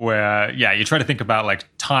things where, you try to think about like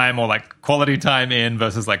time or like quality time in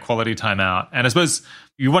versus like quality time out. And I suppose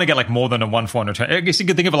you want to get like more than a 1-4 return. I guess you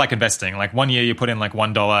could think of it like investing. Like 1 year you put in like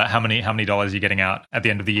 $1, how many dollars are you getting out at the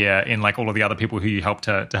end of the year in like all of the other people who you help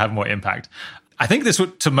to have more impact? I think this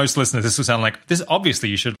would, to most listeners, this would sound like this. Obviously,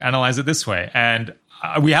 you should analyze it this way. And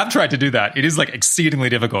we have tried to do that. It is like exceedingly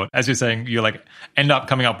difficult. As you're saying, you like end up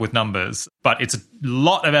coming up with numbers, but it's a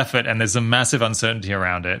lot of effort and there's a massive uncertainty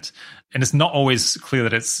around it. And it's not always clear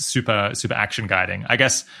that it's super action guiding. I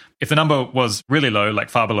guess if the number was really low, like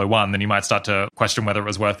far below 1, then you might start to question whether it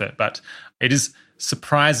was worth it. But it is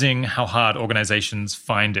surprising how hard organizations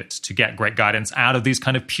find it to get great guidance out of these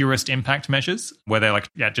kind of purist impact measures where they're like,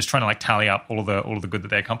 just trying to like tally up all of the good that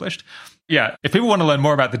they accomplished. Yeah, if people want to learn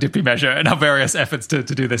more about the DIPY measure and our various efforts to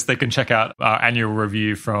do this, they can check out our annual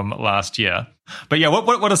review from last year. But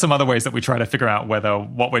what are some other ways that we try to figure out whether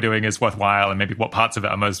what we're doing is worthwhile and maybe what parts of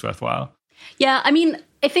it are most worthwhile? Yeah, I mean,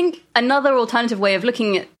 I think another alternative way of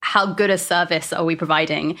looking at how good a service are we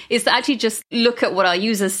providing is to actually just look at what our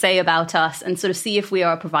users say about us and sort of see if we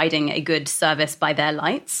are providing a good service by their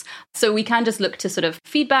lights. So we can just look to sort of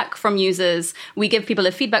feedback from users. We give people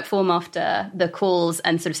a feedback form after the calls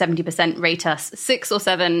and sort of 70% rate us 6 or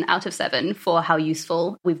 7 out of 7 for how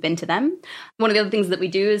useful we've been to them. One of the other things that we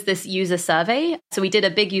do is this user survey. So we did a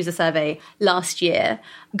big user survey last year,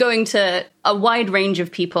 going to a wide range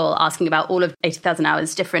of people asking about all of 80,000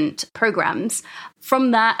 hours different programs.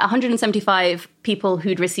 From that, 175 people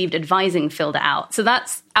who'd received advising filled it out. So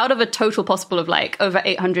that's out of a total possible of like over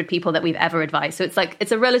 800 people that we've ever advised. So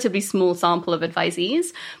it's a relatively small sample of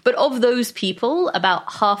advisees. But of those people,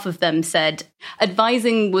 about half of them said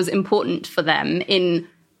advising was important for them in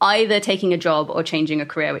either taking a job or changing a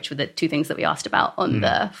career, which were the 2 things that we asked about on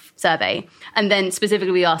the survey. And then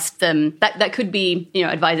specifically we asked them, that could be,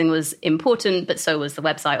 advising was important, but so was the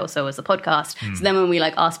website or so was the podcast. So then when we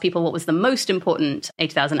asked people what was the most important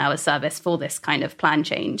 80,000 hours service for this kind of plan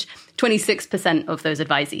change, 26% of those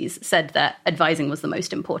advisees said that advising was the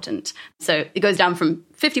most important. So it goes down from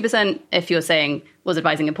 50% if you're saying was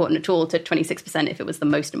advising important at all, to 26% if it was the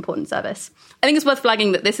most important service. I think it's worth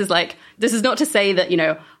flagging that this is not to say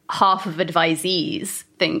that, half of advisees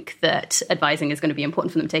think that advising is going to be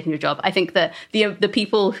important for them taking a job. I think that the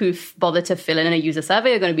people who bother to fill in a user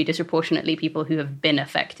survey are going to be disproportionately people who have been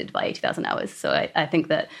affected by 80,000 hours. So I think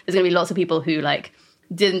that there's going to be lots of people who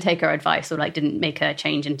didn't take our advice or didn't make a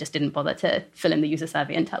change and just didn't bother to fill in the user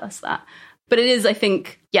survey and tell us that. But it is, I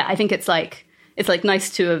think it's nice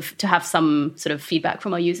to have some sort of feedback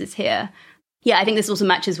from our users here. Yeah, I think this also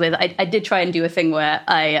matches with, I did try and do a thing where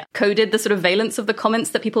I coded the sort of valence of the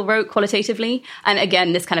comments that people wrote qualitatively. And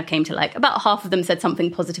again, this kind of came to about half of them said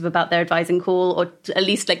something positive about their advising call, or at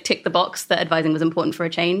least tick the box that advising was important for a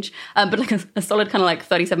change. But a solid kind of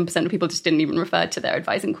 37% of people just didn't even refer to their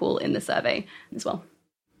advising call in the survey as well.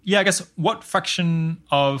 Yeah, I guess what fraction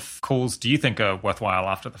of calls do you think are worthwhile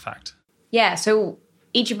after the fact? Yeah, so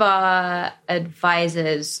each of our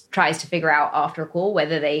advisors tries to figure out after a call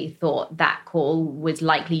whether they thought that call was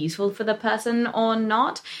likely useful for the person or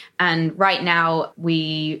not. And right now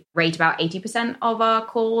we rate about 80% of our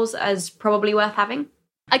calls as probably worth having.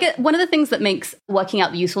 I get one of the things that makes working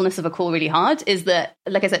out the usefulness of a call really hard is that,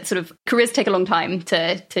 like I said, sort of careers take a long time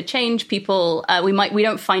to change. People, we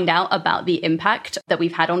don't find out about the impact that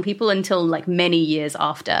we've had on people until many years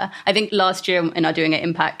after. I think last year in our doing an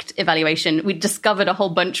impact evaluation, we discovered a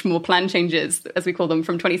whole bunch more plan changes, as we call them,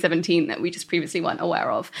 from 2017 that we just previously weren't aware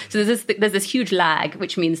of. So there's this huge lag,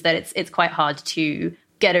 which means that it's quite hard to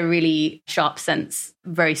get a really sharp sense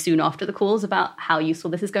very soon after the calls about how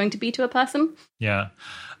useful this is going to be to a person. Yeah.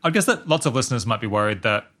 I guess that lots of listeners might be worried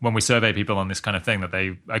that when we survey people on this kind of thing, that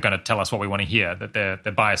they are going to tell us what we want to hear, that they're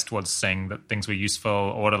biased towards saying that things were useful,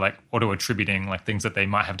 or to attributing things that they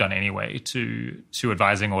might have done anyway to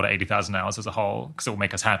advising or to 80,000 hours as a whole, because it will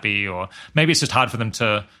make us happy. Or maybe it's just hard for them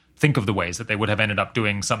to think of the ways that they would have ended up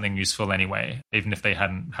doing something useful anyway, even if they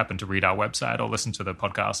hadn't happened to read our website or listen to the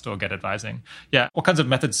podcast or get advising. Yeah. What kinds of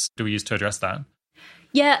methods do we use to address that?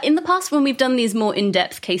 Yeah, in the past, when we've done these more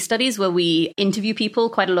in-depth case studies where we interview people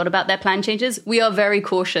quite a lot about their plan changes, we are very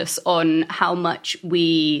cautious on how much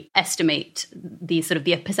we estimate the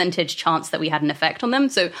percentage chance that we had an effect on them.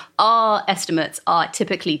 So our estimates are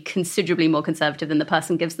typically considerably more conservative than the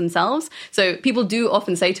person gives themselves. So people do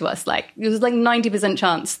often say to us, there's 90%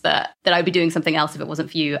 chance that I'd be doing something else if it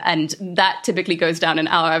wasn't for you. And that typically goes down in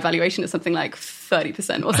our evaluation as something like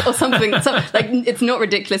 30% or something. It's not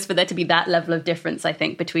ridiculous for there to be that level of difference, I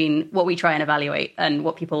think, between what we try and evaluate and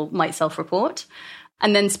what people might self-report.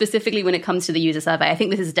 And then specifically when it comes to the user survey, I think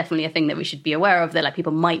this is definitely a thing that we should be aware of, that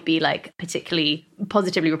people might be particularly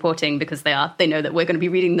positively reporting because they know that we're going to be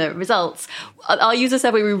reading the results. Our user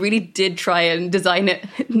survey, we really did try and design it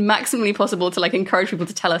maximally possible to encourage people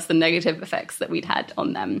to tell us the negative effects that we'd had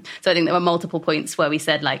on them. So I think there were multiple points where we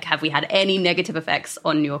said have we had any negative effects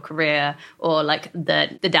on your career, or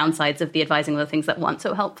the downsides of the advising or the things that weren't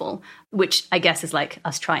so helpful, which I guess is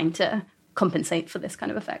us trying to compensate for this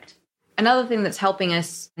kind of effect. Another thing that's helping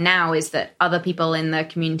us now is that other people in the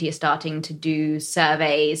community are starting to do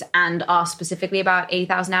surveys and ask specifically about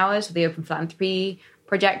 80,000 hours. So the Open Philanthropy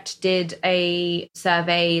Project did a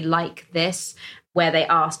survey like this, where they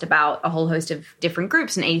asked about a whole host of different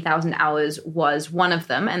groups, and 80,000 hours was one of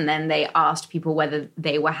them. And then they asked people whether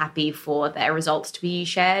they were happy for their results to be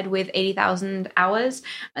shared with 80,000 hours.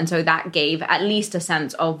 And so that gave at least a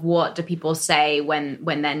sense of what do people say when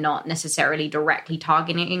they're not necessarily directly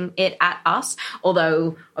targeting it at us.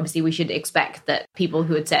 Although obviously we should expect that people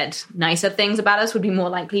who had said nicer things about us would be more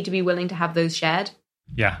likely to be willing to have those shared.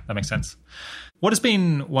 Yeah, that makes sense. What has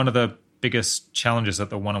been one of the biggest challenges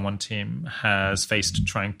that the one-on-one team has faced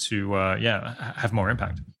trying to have more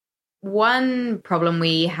impact? One problem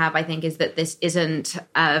we have, I think, is that this isn't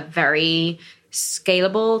a very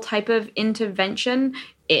scalable type of intervention.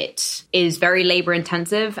 It is very labor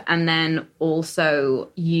intensive, and then also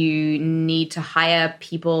you need to hire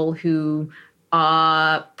people who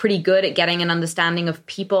are pretty good at getting an understanding of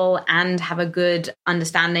people and have a good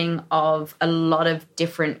understanding of a lot of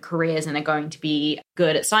different careers, and are going to be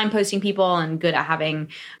good at signposting people and good at having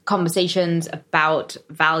conversations about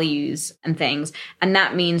values and things. And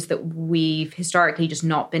that means that we've historically just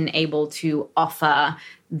not been able to offer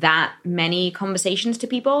that many conversations to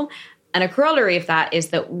people. And a corollary of that is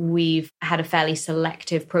that we've had a fairly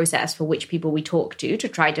selective process for which people we talk to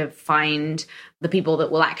try to find the people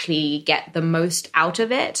that will actually get the most out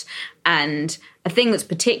of it. And a thing that's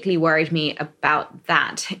particularly worried me about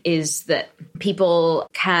that is that people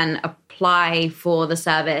can apply for the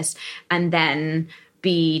service and then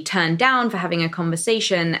be turned down for having a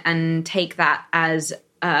conversation and take that as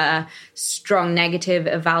a strong negative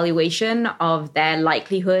evaluation of their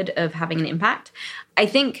likelihood of having an impact. I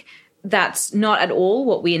think that's not at all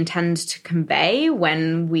what we intend to convey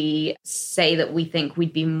when we say that we think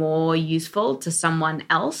we'd be more useful to someone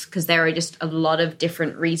else, because there are just a lot of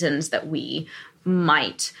different reasons that we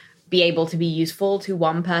might be able to be useful to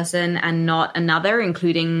one person and not another,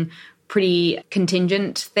 including pretty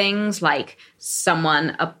contingent things like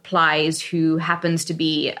someone applies who happens to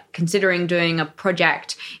be considering doing a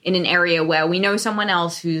project in an area where we know someone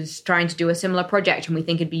else who's trying to do a similar project and we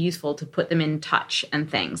think it'd be useful to put them in touch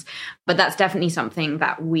and things. But that's definitely something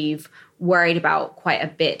that we've worried about quite a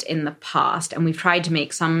bit in the past, and we've tried to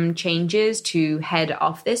make some changes to head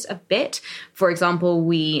off this a bit. For example,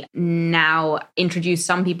 we now introduce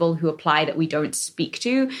some people who apply that we don't speak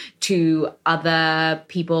to other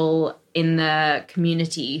people in the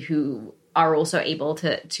community who are also able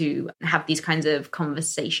to have these kinds of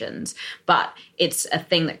conversations. But it's a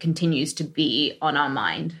thing that continues to be on our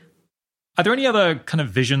mind. Are there any other kind of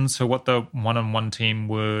visions for what the one-on-one team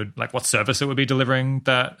would, like what service it would be delivering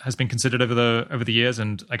that has been considered over the years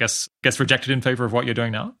and I guess rejected in favor of what you're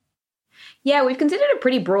doing now? Yeah, we've considered a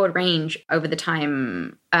pretty broad range over the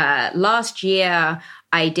time. Last year,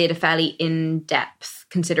 I did a fairly in-depth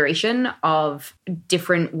consideration of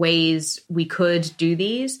different ways we could do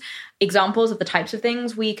these. Examples of the types of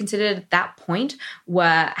things we considered at that point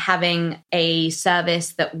were having a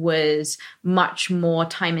service that was much more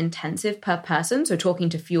time intensive per person, so talking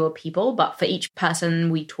to fewer people, but for each person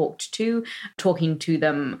we talked to, talking to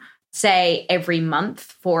them, say, every month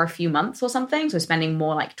for a few months or something. So spending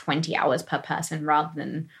more like 20 hours per person rather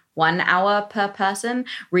than 1 hour per person,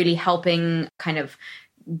 really helping kind of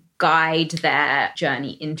guide their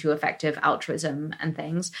journey into effective altruism and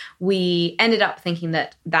things. We ended up thinking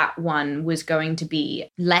that that one was going to be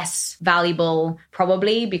less valuable,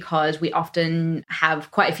 probably because we often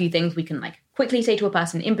have quite a few things we can like quickly say to a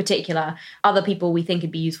person, in particular, other people we think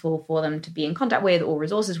it'd be useful for them to be in contact with or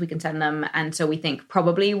resources we can send them. And so we think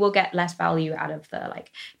probably we'll get less value out of the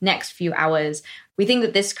like next few hours. We think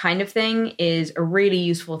that this kind of thing is a really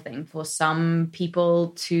useful thing for some people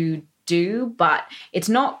to do, but it's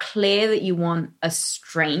not clear that you want a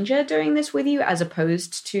stranger doing this with you as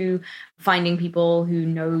opposed to finding people who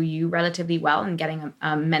know you relatively well and getting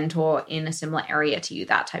a mentor in a similar area to you,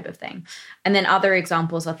 that type of thing. And then other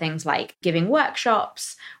examples are things like giving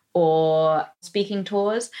workshops or speaking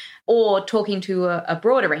tours or talking to a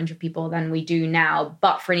broader range of people than we do now,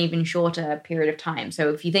 but for an even shorter period of time. So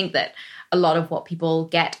if you think that a lot of what people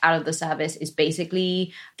get out of the service is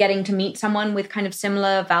basically getting to meet someone with kind of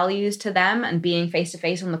similar values to them and being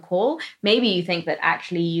face-to-face on the call, maybe you think that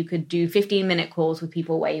actually you could do 15-minute calls with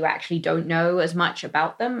people where you actually don't know as much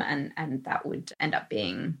about them, and that would end up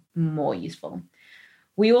being more useful.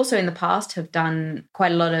 We also in the past have done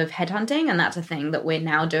quite a lot of headhunting, and that's a thing that we're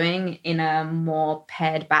now doing in a more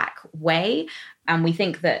pared back way. And we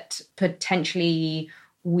think that potentially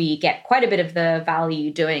we get quite a bit of the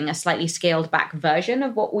value doing a slightly scaled back version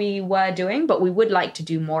of what we were doing, but we would like to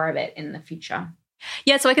do more of it in the future.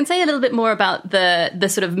 Yeah, so I can say a little bit more about the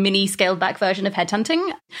sort of mini scaled back version of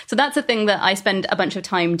headhunting. So that's a thing that I spend a bunch of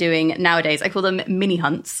time doing nowadays. I call them mini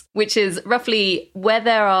hunts, which is roughly where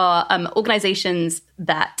there are organizations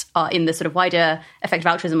that are in the sort of wider effective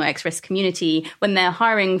altruism or X-risk community, when they're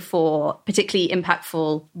hiring for particularly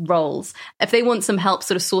impactful roles. If they want some help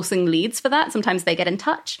sort of sourcing leads for that, sometimes they get in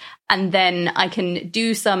touch. And then I can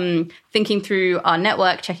do some thinking through our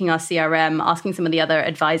network, checking our CRM, asking some of the other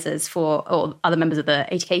advisors or other members of the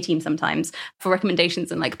 80K team sometimes for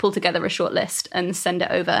recommendations and like pull together a short list and send it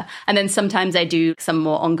over. And then sometimes I do some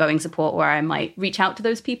more ongoing support where I might reach out to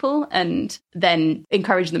those people and then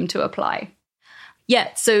encourage them to apply.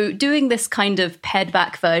 Yeah, so doing this kind of pared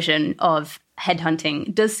back version of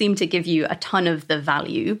headhunting does seem to give you a ton of the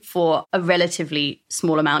value for a relatively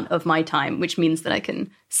small amount of my time, which means that I can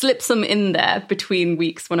slip some in there between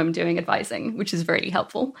weeks when I'm doing advising, which is really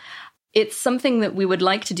helpful. It's something that we would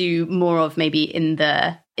like to do more of maybe in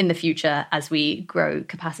the future as we grow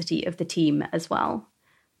capacity of the team as well.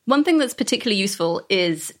 One thing that's particularly useful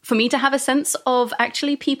is for me to have a sense of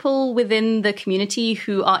actually people within the community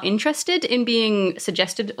who are interested in being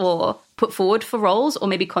suggested or put forward for roles, or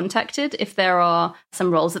maybe contacted if there are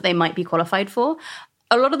some roles that they might be qualified for.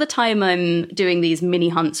 A lot of the time I'm doing these mini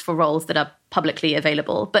hunts for roles that are publicly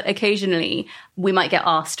available, but occasionally we might get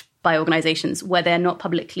asked by organizations where they're not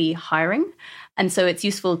publicly hiring. And so it's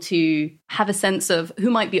useful to have a sense of who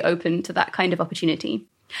might be open to that kind of opportunity.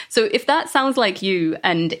 So if that sounds like you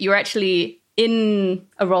and you're actually in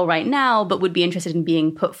a role right now, but would be interested in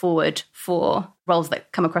being put forward for roles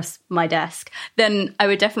that come across my desk, then I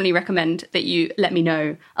would definitely recommend that you let me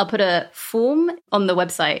know. I'll put a form on the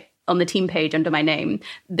website, on the team page under my name,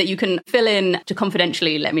 that you can fill in to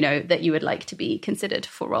confidentially let me know that you would like to be considered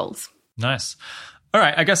for roles. Nice. All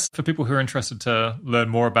right, I guess for people who are interested to learn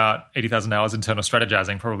more about 80,000 hours internal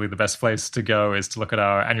strategizing, probably the best place to go is to look at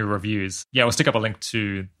our annual reviews. Yeah, we'll stick up a link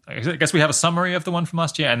to, I guess we have a summary of the one from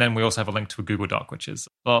last year, and then we also have a link to a Google Doc, which is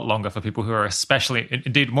a lot longer for people who are especially,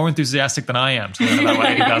 indeed, more enthusiastic than I am to learn about what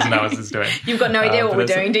 80,000 hours is doing. You've got no idea what we're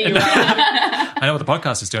doing, do you? I know what the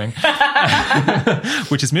podcast is doing,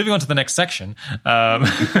 which is moving on to the next section.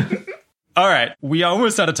 All right, we are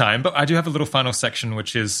almost out of time, but I do have a little final section,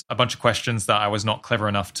 which is a bunch of questions that I was not clever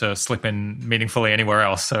enough to slip in meaningfully anywhere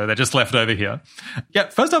else, so they're just left over here. Yeah,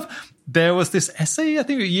 first off, there was this essay, I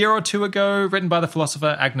think a year or two ago, written by the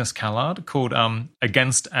philosopher Agnes Callard called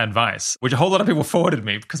Against Advice, which a whole lot of people forwarded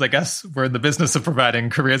me because I guess we're in the business of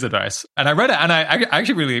providing careers advice. And I read it, and I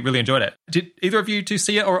actually really, really enjoyed it. Did either of you two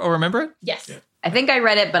see it or remember it? Yes. Yeah. I think I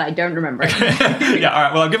read it, but I don't remember it. Yeah, all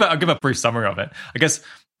right, well, I'll give a brief summary of it. I guess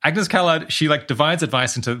Agnes Callard, she divides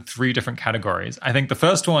advice into 3 different categories. I think the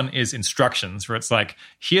first one is instructions, where it's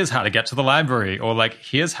here's how to get to the library, or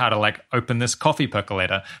here's how to open this coffee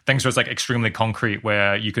percolator. Things where it's extremely concrete,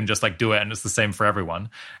 where you can just do it and it's the same for everyone.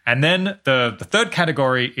 And then the third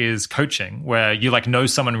category is coaching, where you know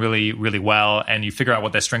someone really, really well and you figure out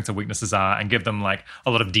what their strengths and weaknesses are and give them a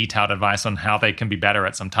lot of detailed advice on how they can be better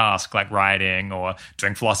at some task, like writing or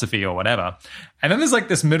doing philosophy or whatever. And then there's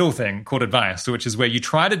this middle thing called advice, which is where you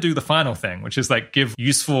try to do the final thing, which is give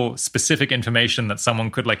useful, specific information that someone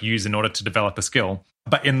could use in order to develop a skill.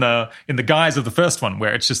 But in the guise of the first one,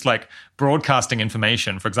 where it's just broadcasting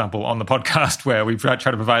information, for example, on the podcast, where we try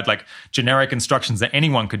to provide generic instructions that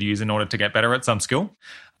anyone could use in order to get better at some skill.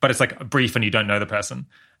 But it's brief and you don't know the person.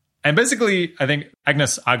 And basically, I think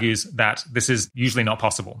Agnes argues that this is usually not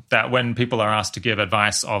possible, that when people are asked to give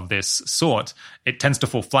advice of this sort, it tends to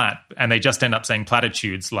fall flat and they just end up saying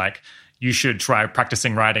platitudes like, you should try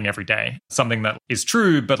practicing writing every day, something that is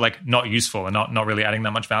true, but not useful and not really adding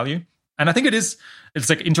that much value. And I think it's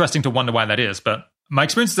interesting to wonder why that is. But my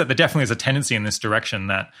experience is that there definitely is a tendency in this direction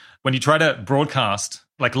that when you try to broadcast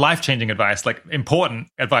life-changing advice, important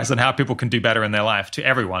advice on how people can do better in their life to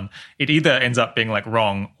everyone, it either ends up being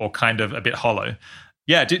wrong or kind of a bit hollow.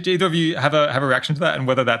 Yeah, do either of you have a reaction to that, and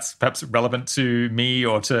whether that's perhaps relevant to me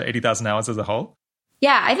or to 80,000 hours as a whole?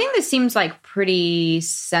 Yeah, I think this seems pretty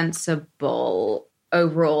sensible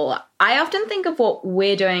overall. I often think of what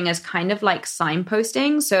we're doing as kind of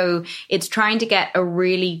signposting. So it's trying to get a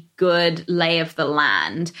really good lay of the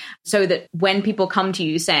land so that when people come to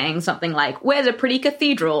you saying something where's a pretty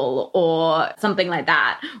cathedral or something like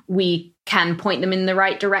that, we can point them in the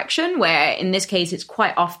right direction, where in this case, it's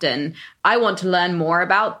quite often, I want to learn more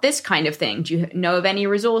about this kind of thing. Do you know of any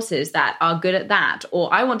resources that are good at that?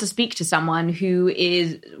 Or I want to speak to someone who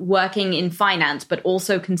is working in finance, but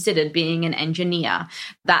also considered being an engineer.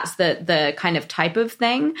 That's the kind of type of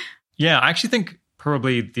thing. Yeah, I actually think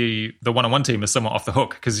probably the one-on-one team is somewhat off the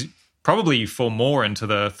hook, because probably you fall more into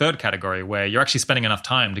the third category where you're actually spending enough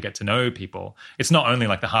time to get to know people. It's not only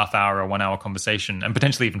the half-hour or 1 hour conversation and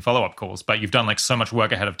potentially even follow-up calls, but you've done so much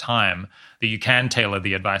work ahead of time that you can tailor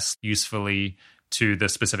the advice usefully to the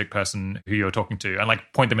specific person who you're talking to and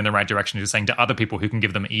point them in the right direction, you're saying, to other people who can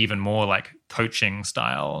give them even more coaching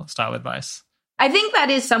style advice. I think that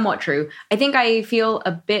is somewhat true. I think I feel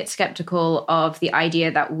a bit skeptical of the idea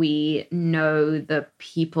that we know the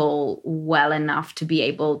people well enough to be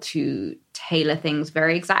able to tailor things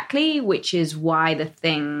very exactly, which is why the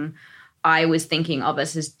thing I was thinking of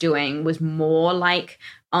us as doing was more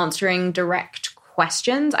answering direct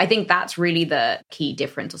questions. I think that's really the key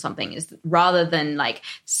difference or something, is rather than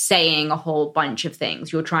saying a whole bunch of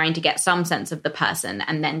things, you're trying to get some sense of the person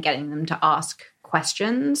and then getting them to ask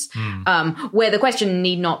questions, where the question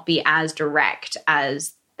need not be as direct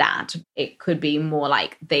as that. It could be more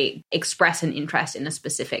they express an interest in a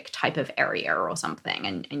specific type of area or something,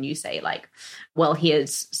 and you say well,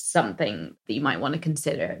 here's something that you might want to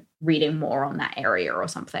consider reading more on that area or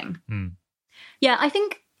something. Yeah, I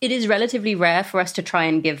think it is relatively rare for us to try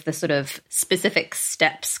and give the sort of specific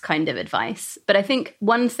steps kind of advice. But I think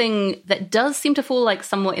one thing that does seem to fall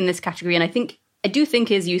somewhat in this category, and I do think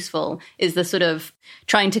is useful, is the sort of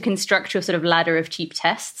trying to construct your sort of ladder of cheap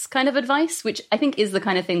tests kind of advice, which I think is the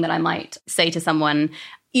kind of thing that I might say to someone,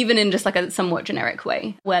 even in just a somewhat generic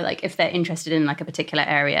way, where if they're interested in a particular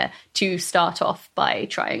area, to start off by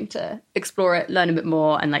trying to explore it, learn a bit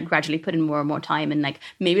more, and gradually put in more and more time, and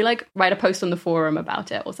maybe write a post on the forum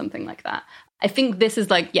about it or something like that. I think this is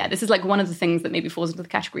like one of the things that maybe falls into the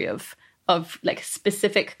category of like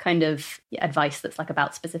specific kind of advice that's like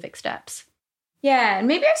about specific steps. Yeah, and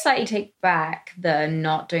maybe I slightly take back the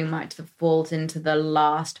not doing much that falls into the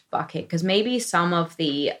last bucket, because maybe some of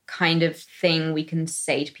the kind of thing we can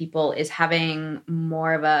say to people is having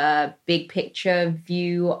more of a big picture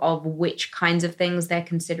view of which kinds of things they're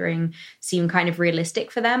considering seem kind of realistic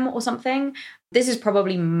for them or something. This is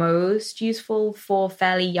probably most useful for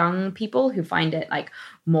fairly young people who find it like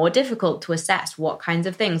more difficult to assess what kinds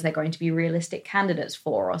of things they're going to be realistic candidates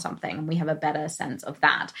for or something. And we have a better sense of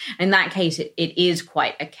that. In that case, it is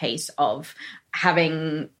quite a case of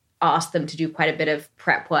having asked them to do quite a bit of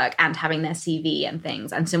prep work and having their CV and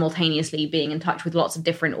things, and simultaneously being in touch with lots of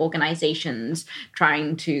different organizations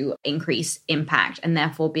trying to increase impact, and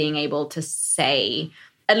therefore being able to say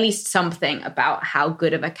at least something about how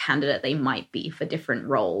good of a candidate they might be for different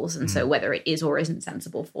roles. And so whether it is or isn't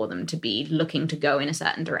sensible for them to be looking to go in a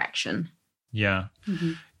certain direction. Yeah.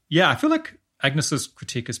 Mm-hmm. Yeah, I feel like Agnes's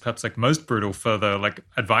critique is perhaps like most brutal for the like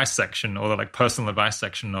advice section or the like personal advice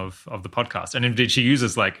section of the podcast. And indeed she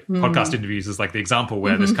uses like podcast interviews as like the example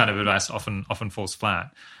where this kind of advice often falls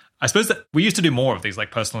flat. I suppose that we used to do more of these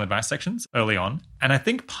like personal advice sections early on. And I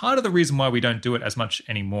think part of the reason why we don't do it as much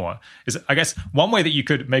anymore is, I guess, one way that you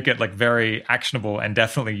could make it like very actionable and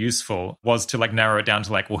definitely useful was to like narrow it down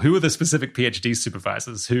to like, well, who are the specific PhD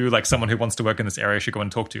supervisors who like someone who wants to work in this area should go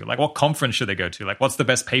and talk to? Like what conference should they go to? Like what's the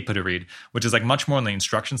best paper to read? Which is like much more on the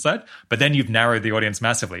instruction side. But then you've narrowed the audience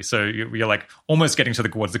massively. So you're like almost getting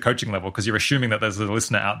towards the coaching level because you're assuming that there's a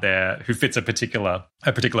listener out there who fits a particular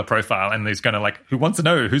profile and who's going to like, who wants to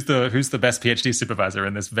know who's the best PhD supervisor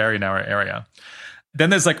in this very narrow area. Then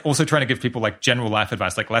there's like also trying to give people like general life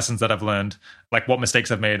advice, like lessons that I've learned, like what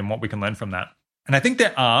mistakes I've made and what we can learn from that. And I think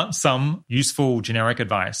there are some useful generic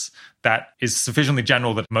advice that is sufficiently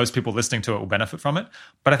general that most people listening to it will benefit from it.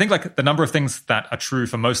 But I think like the number of things that are true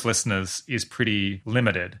for most listeners is pretty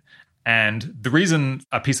limited. And the reason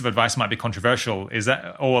a piece of advice might be controversial is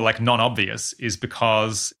that, or like non-obvious, is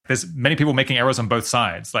because there's many people making errors on both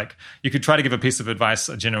sides. Like you could try to give a piece of advice,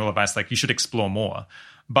 a general advice, like you should explore more.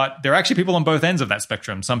 But there are actually people on both ends of that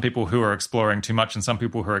spectrum. Some people who are exploring too much and some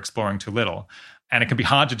people who are exploring too little. And it can be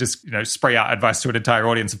hard to just, spray out advice to an entire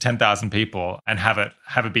audience of 10,000 people and have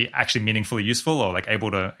it be actually meaningfully useful or like able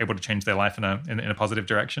to change their life in a positive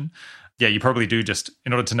direction. Yeah, you probably do. Just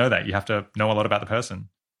in order to know that, you have to know a lot about the person.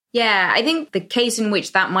 Yeah, I think the case in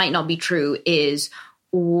which that might not be true is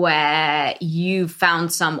where you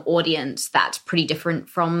found some audience that's pretty different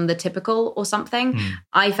from the typical or something.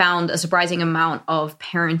 I found a surprising amount of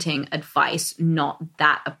parenting advice not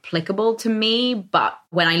that applicable to me, but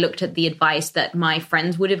when I looked at the advice that my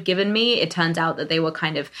friends would have given me, it turns out that they were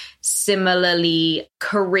kind of similarly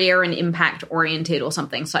career and impact oriented or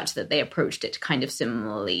something, such that they approached it kind of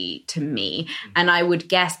similarly to me. And I would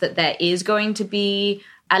guess that there is going to be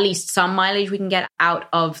at least some mileage we can get out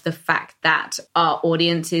of the fact that our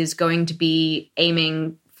audience is going to be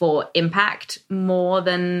aiming for impact more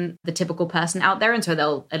than the typical person out there. And so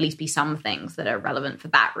there'll at least be some things that are relevant for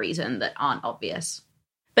that reason that aren't obvious.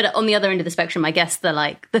 But on the other end of the spectrum, I guess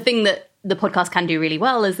the thing that the podcast can do really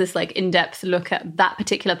well is this like in-depth look at that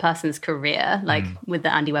particular person's career, like with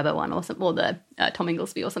the Andy Weber one or the Tom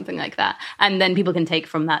Inglesby or something like that. And then people can take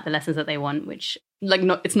from that the lessons that they want, which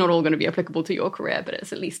it's not all going to be applicable to your career, but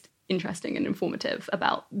it's at least interesting and informative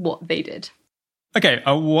about what they did. Okay,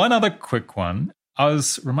 one other quick one. I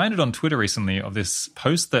was reminded on Twitter recently of this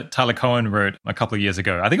post that Tyler Cohen wrote a couple of years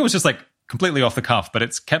ago. I think it was just like completely off the cuff, but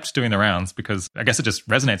it's kept doing the rounds because I guess it just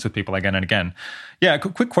resonates with people again and again. Yeah, a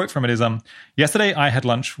quick quote from it is, yesterday I had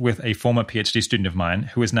lunch with a former PhD student of mine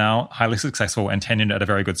who is now highly successful and tenured at a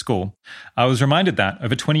very good school. I was reminded that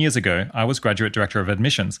over 20 years ago, I was graduate director of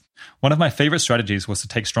admissions. One of my favorite strategies was to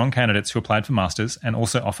take strong candidates who applied for masters and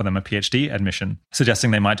also offer them a PhD admission,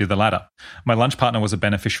 suggesting they might do the latter. My lunch partner was a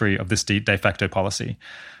beneficiary of this de facto policy.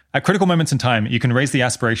 At critical moments in time, you can raise the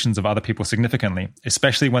aspirations of other people significantly,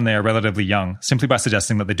 especially when they are relatively young, simply by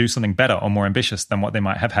suggesting that they do something better or more ambitious than what they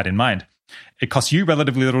might have had in mind. It costs you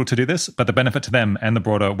relatively little to do this, but the benefit to them and the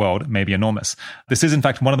broader world may be enormous. This is, in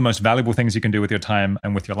fact, one of the most valuable things you can do with your time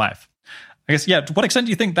and with your life. I guess, yeah, to what extent do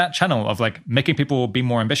you think that channel of like making people be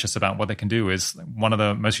more ambitious about what they can do is one of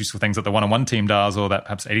the most useful things that the one-on-one team does or that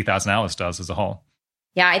perhaps 80,000 hours does as a whole?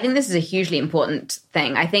 Yeah, I think this is a hugely important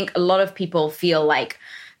thing. I think a lot of people feel like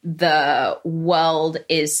the world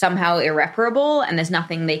is somehow irreparable and there's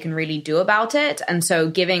nothing they can really do about it. And so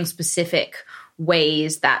giving specific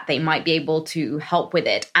ways that they might be able to help with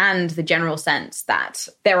it, and the general sense that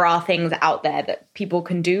there are things out there that people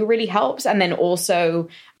can do really helps. And then also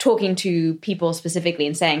talking to people specifically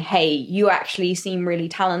and saying, hey, you actually seem really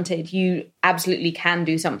talented. You absolutely can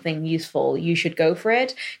do something useful. You should go for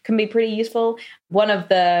it, can be pretty useful. One of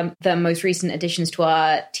the most recent additions to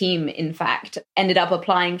our team, in fact, ended up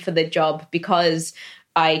applying for the job because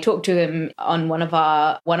I talked to him on one of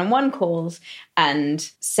our one-on-one calls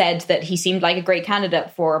and said that he seemed like a great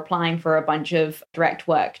candidate for applying for a bunch of direct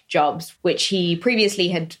work jobs, which he previously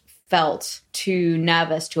had felt too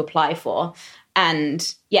nervous to apply for.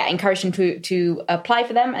 And yeah, encouraged him to apply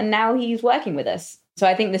for them. And now he's working with us. So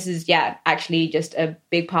I think this is, actually just a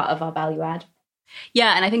big part of our value add.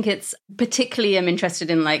 Yeah, and I think it's particularly, I'm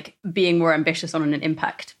interested in like being more ambitious on an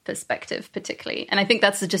impact perspective, particularly. And I think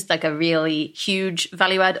that's just like a really huge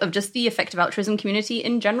value add of just the effective altruism community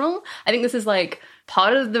in general. I think this is like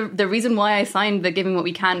part of the reason why I signed the Giving What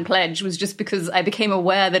We Can pledge was just because I became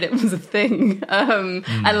aware that it was a thing. And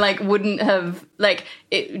like wouldn't have, like,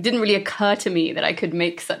 it didn't really occur to me that I could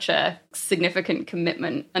make such a significant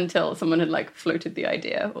commitment until someone had like floated the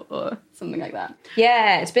idea or something like that.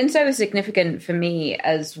 Yeah, it's been so significant for me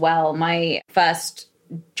as well. My first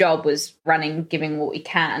job was running Giving What We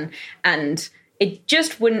Can, and it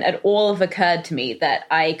just wouldn't at all have occurred to me that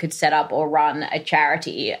I could set up or run a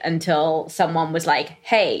charity until someone was like,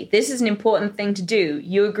 hey, this is an important thing to do.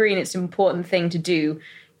 You agree and it's an important thing to do.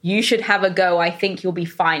 You should have a go. I think you'll be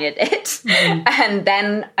fine at it. And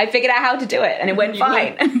then I figured out how to do it and it went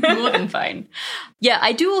fine. More than fine. Yeah,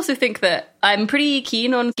 I do also think that I'm pretty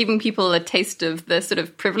keen on giving people a taste of the sort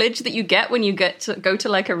of privilege that you get when you get to go to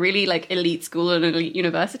like a really like elite school or an elite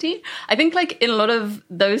university. I think like in a lot of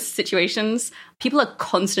those situations, people are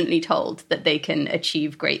constantly told that they can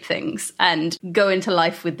achieve great things and go into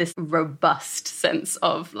life with this robust sense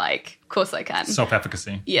of like, of course I can.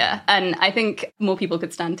 Self-efficacy. Yeah, and I think more people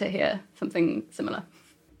could stand to hear something similar.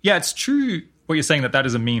 Yeah, it's true what you're saying, that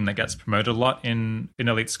is a meme that gets promoted a lot in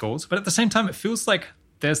elite schools. But at the same time, it feels like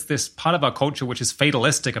there's this part of our culture which is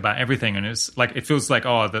fatalistic about everything. And it's like, it feels like,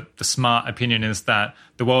 the smart opinion is that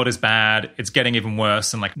the world is bad, it's getting even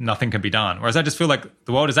worse, and like nothing can be done. Whereas I just feel like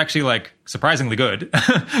the world is actually like surprisingly good,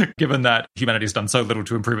 given that humanity's done so little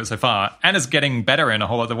to improve it so far, and is getting better in a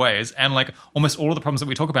whole lot of ways. And like almost all of the problems that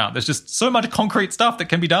we talk about, there's just so much concrete stuff that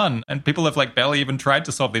can be done. And people have like barely even tried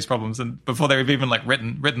to solve these problems. And before they've even like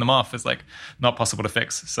written them off, it's like not possible to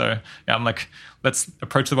fix. So yeah, I'm like, let's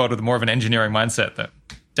approach the world with more of an engineering mindset that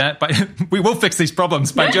we will fix these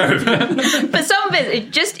problems, by Jove. But some of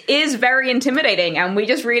it just is very intimidating, and we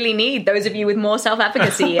just really need those of you with more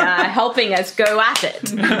self-efficacy helping us go at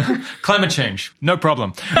it. Climate change, no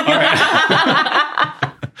problem. All right.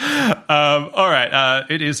 All right.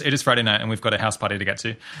 It is Friday night, and we've got a house party to get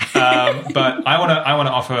to. But I want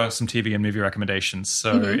to offer some TV and movie recommendations.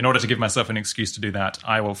 So, in order to give myself an excuse to do that,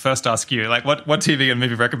 I will first ask you, like, what TV and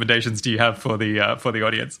movie recommendations do you have for the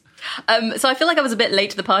audience? So I feel like I was a bit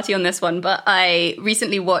late to the party on this one, but I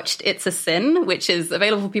recently watched It's a Sin, which is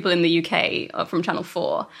available for people in the UK from Channel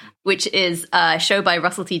 4, which is a show by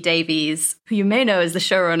Russell T Davies, who you may know as the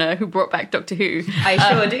showrunner who brought back Doctor Who. I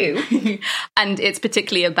sure do. And it's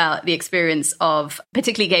particularly about the experience of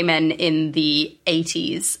particularly gay men in the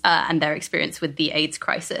 80s and their experience with the AIDS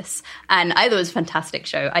crisis. And I thought it was a fantastic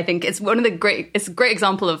show. I think it's it's a great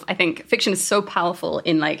example of, I think fiction is so powerful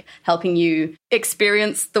in like helping you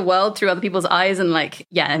experience the world through other people's eyes. And like,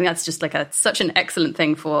 yeah, I think that's just like such an excellent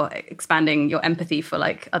thing for expanding your empathy for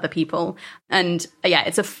like other people. And yeah,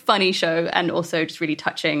 it's a funny show and also just really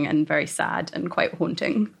touching and very sad and quite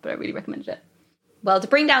haunting, but I really recommended it. Well, to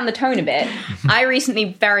bring down the tone a bit, I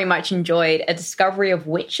recently very much enjoyed A Discovery of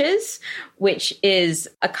Witches, which is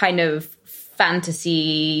a kind of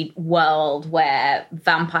fantasy world where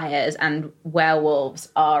vampires and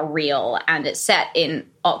werewolves are real, and it's set in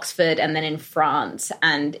Oxford and then in France,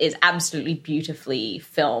 and is absolutely beautifully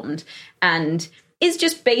filmed and is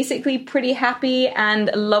just basically pretty happy and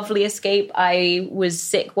a lovely escape. I was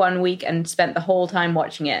sick one week and spent the whole time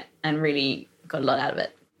watching it and really got a lot out of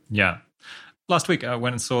it. Yeah. Last week, I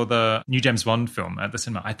went and saw the new James Bond film at the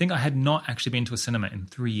cinema. I think I had not actually been to a cinema in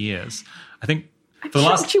 3 years. I think I'm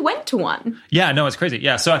shocked you went to one. Yeah, no, it's crazy.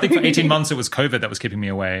 Yeah, so I think for 18 months it was COVID that was keeping me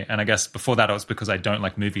away. And I guess before that it was because I don't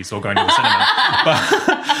like movies or going to the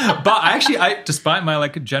cinema. But I despite my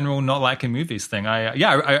like general not liking movies thing, I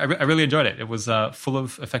really enjoyed it. It was full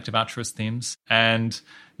of effective altruist themes. And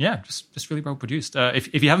just really well produced.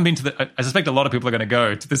 If you haven't been to I suspect a lot of people are going to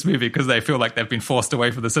go to this movie because they feel like they've been forced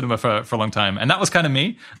away from the cinema for a long time, and that was kind of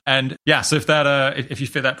me. And yeah, so if you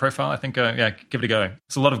fit that profile, I think give it a go.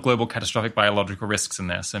 There's a lot of global catastrophic biological risks in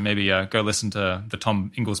there, so maybe go listen to the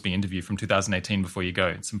Tom Inglesby interview from 2018 before you go.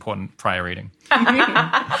 It's important prior reading.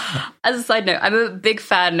 As a side note, I'm a big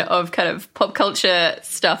fan of kind of pop culture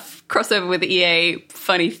stuff, crossover with EA,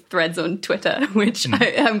 funny threads on Twitter, which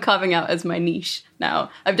I'm carving out as my niche now.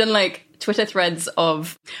 I've done like Twitter threads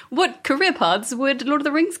of what career paths would Lord of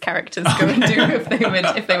the Rings characters go and do if they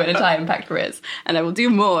went into high impact careers, and I will do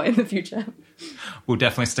more in the future. We'll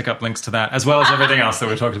definitely stick up links to that, as well as everything else that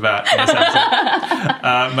we talked about in this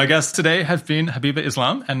episode. My guests today have been Habiba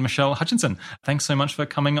Islam and Michelle Hutchinson. Thanks so much for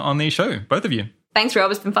coming on the show, both of you. Thanks,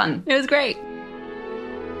 Rob. It's been fun. It was great.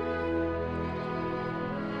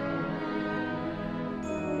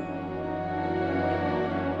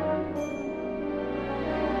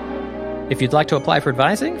 If you'd like to apply for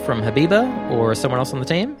advising from Habiba or someone else on the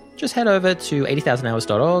team, just head over to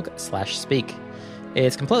 80,000hours.org/speak.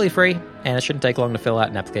 It's completely free, and it shouldn't take long to fill out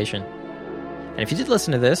an application. And if you did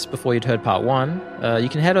listen to this before you'd heard part 1, you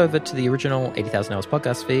can head over to the original 80,000 Hours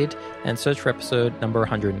podcast feed and search for episode number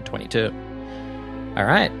 122. All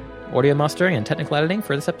right, audio mastering and technical editing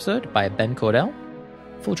for this episode by Ben Cordell.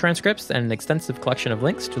 Full transcripts and an extensive collection of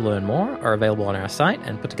links to learn more are available on our site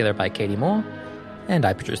and put together by Katie Moore, and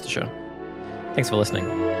I produce the show. Thanks for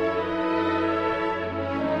listening.